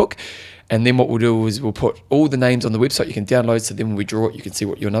buy the book. And then what we'll do is we'll put all the names on the website you can download, so then when we draw it, you can see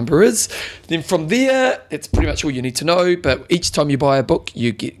what your number is. Then from there, that's pretty much all you need to know. But each time you buy a book,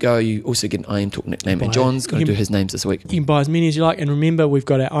 you also get an I Am Talk nickname. And John's going to do his names this week. You can buy as many as you like. And remember, we've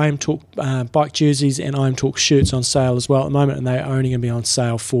got our I Am Talk bike jerseys and I Am Talk shirts on sale as well at the moment, and they're only going to be on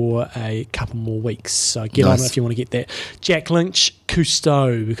sale for a couple more weeks. So get on it if you want to get that. Jack Lynch,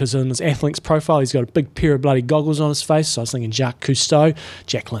 Cousteau, because on his Athlinks profile, he's got a big pair of bloody goggles on his face. So I was thinking Jacques Cousteau,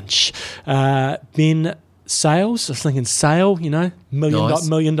 Jack Lynch. Ben Sales, I was thinking Sale,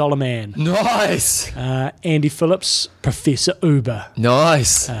 million dollar man. Nice. Andy Phillips, Professor Uber.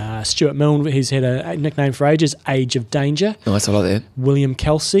 Nice. Stuart Milne, he's had a nickname for ages, Age of Danger. Nice, I like that. William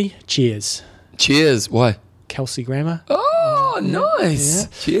Kelsey, Cheers. Cheers. Why? Kelsey Grammar. Oh, nice. Yeah.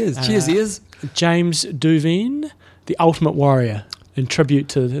 Cheers. Cheers, ears. James Duveen, The Ultimate Warrior, in tribute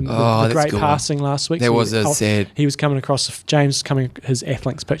to him, the great passing last week. That was sad. He was coming across, his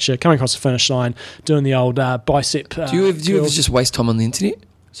Athlinks picture, coming across the finish line, doing the old bicep. Do you ever just waste time on the internet?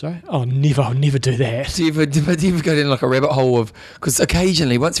 Sorry? Oh, never. I'll never do that. Do you ever go down like a rabbit hole of, because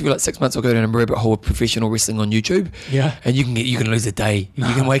occasionally, once you've got like 6 months, I'll go down a rabbit hole of professional wrestling on YouTube. Yeah. And you can lose a day. No.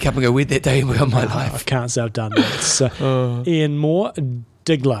 You can wake up and go, where'd that day go my life? I can't say I've done that. So, Ian Moore,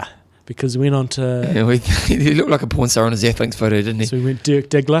 Diggler, because we went on to... Yeah, he looked like a porn star on his Athlinks photo, didn't he? So we went Dirk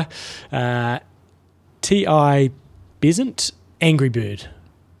Diggler. T.I. Besant, Angry Bird.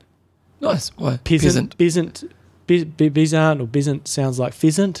 Nice. Why? Peasant. Besant, or Besant sounds like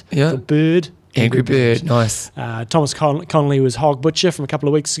pheasant. Yeah. The bird. Angry Bird. Nice. Thomas Connolly was Hog Butcher from a couple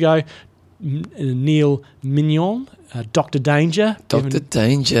of weeks ago. Neil Mignon, Dr. Danger.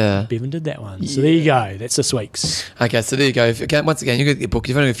 Danger. Bevan did that one. So there you go. That's this week's. Okay, so there you go. Once again, you're going to get the book.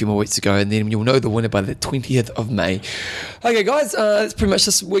 You've only got a few more weeks to go, and then you'll know the winner by the 20th of May. Okay, guys, that's pretty much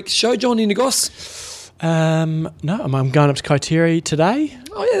this week's show. John, any goss? No, I'm going up to Kaiteri today.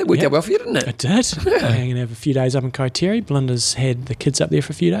 Oh, yeah, that worked out well for you, didn't it? It did. I'm going to have a few days up in Kaiteri. Belinda's had the kids up there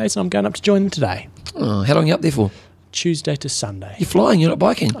for a few days, and I'm going up to join them today. Oh, how long are you up there for? Tuesday to Sunday. You're flying, you're not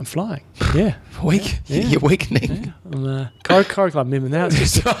biking? I'm flying. Yeah. Weak? Yeah. You're weakening. Yeah. I'm a Corrie Club member now.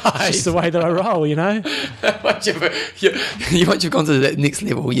 It's just the way that I roll, Once you've gone to that next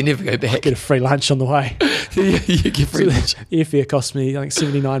level, you never go back. Get a free lunch on the way. You get free lunch. Airfare cost me, I think,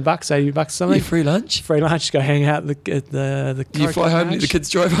 $79, $80 something. Yeah, free lunch? Free lunch, go hang out at the you fly home, the kids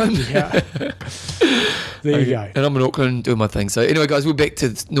drive home? Yeah. There you go. And I'm in Auckland doing my thing. So anyway, guys, we're back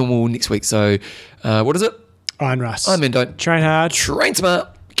to normal next week. So what is it? Iron Russ. I'm in. Don't train hard. Train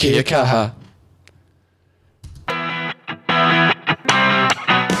smart. Kia kaha.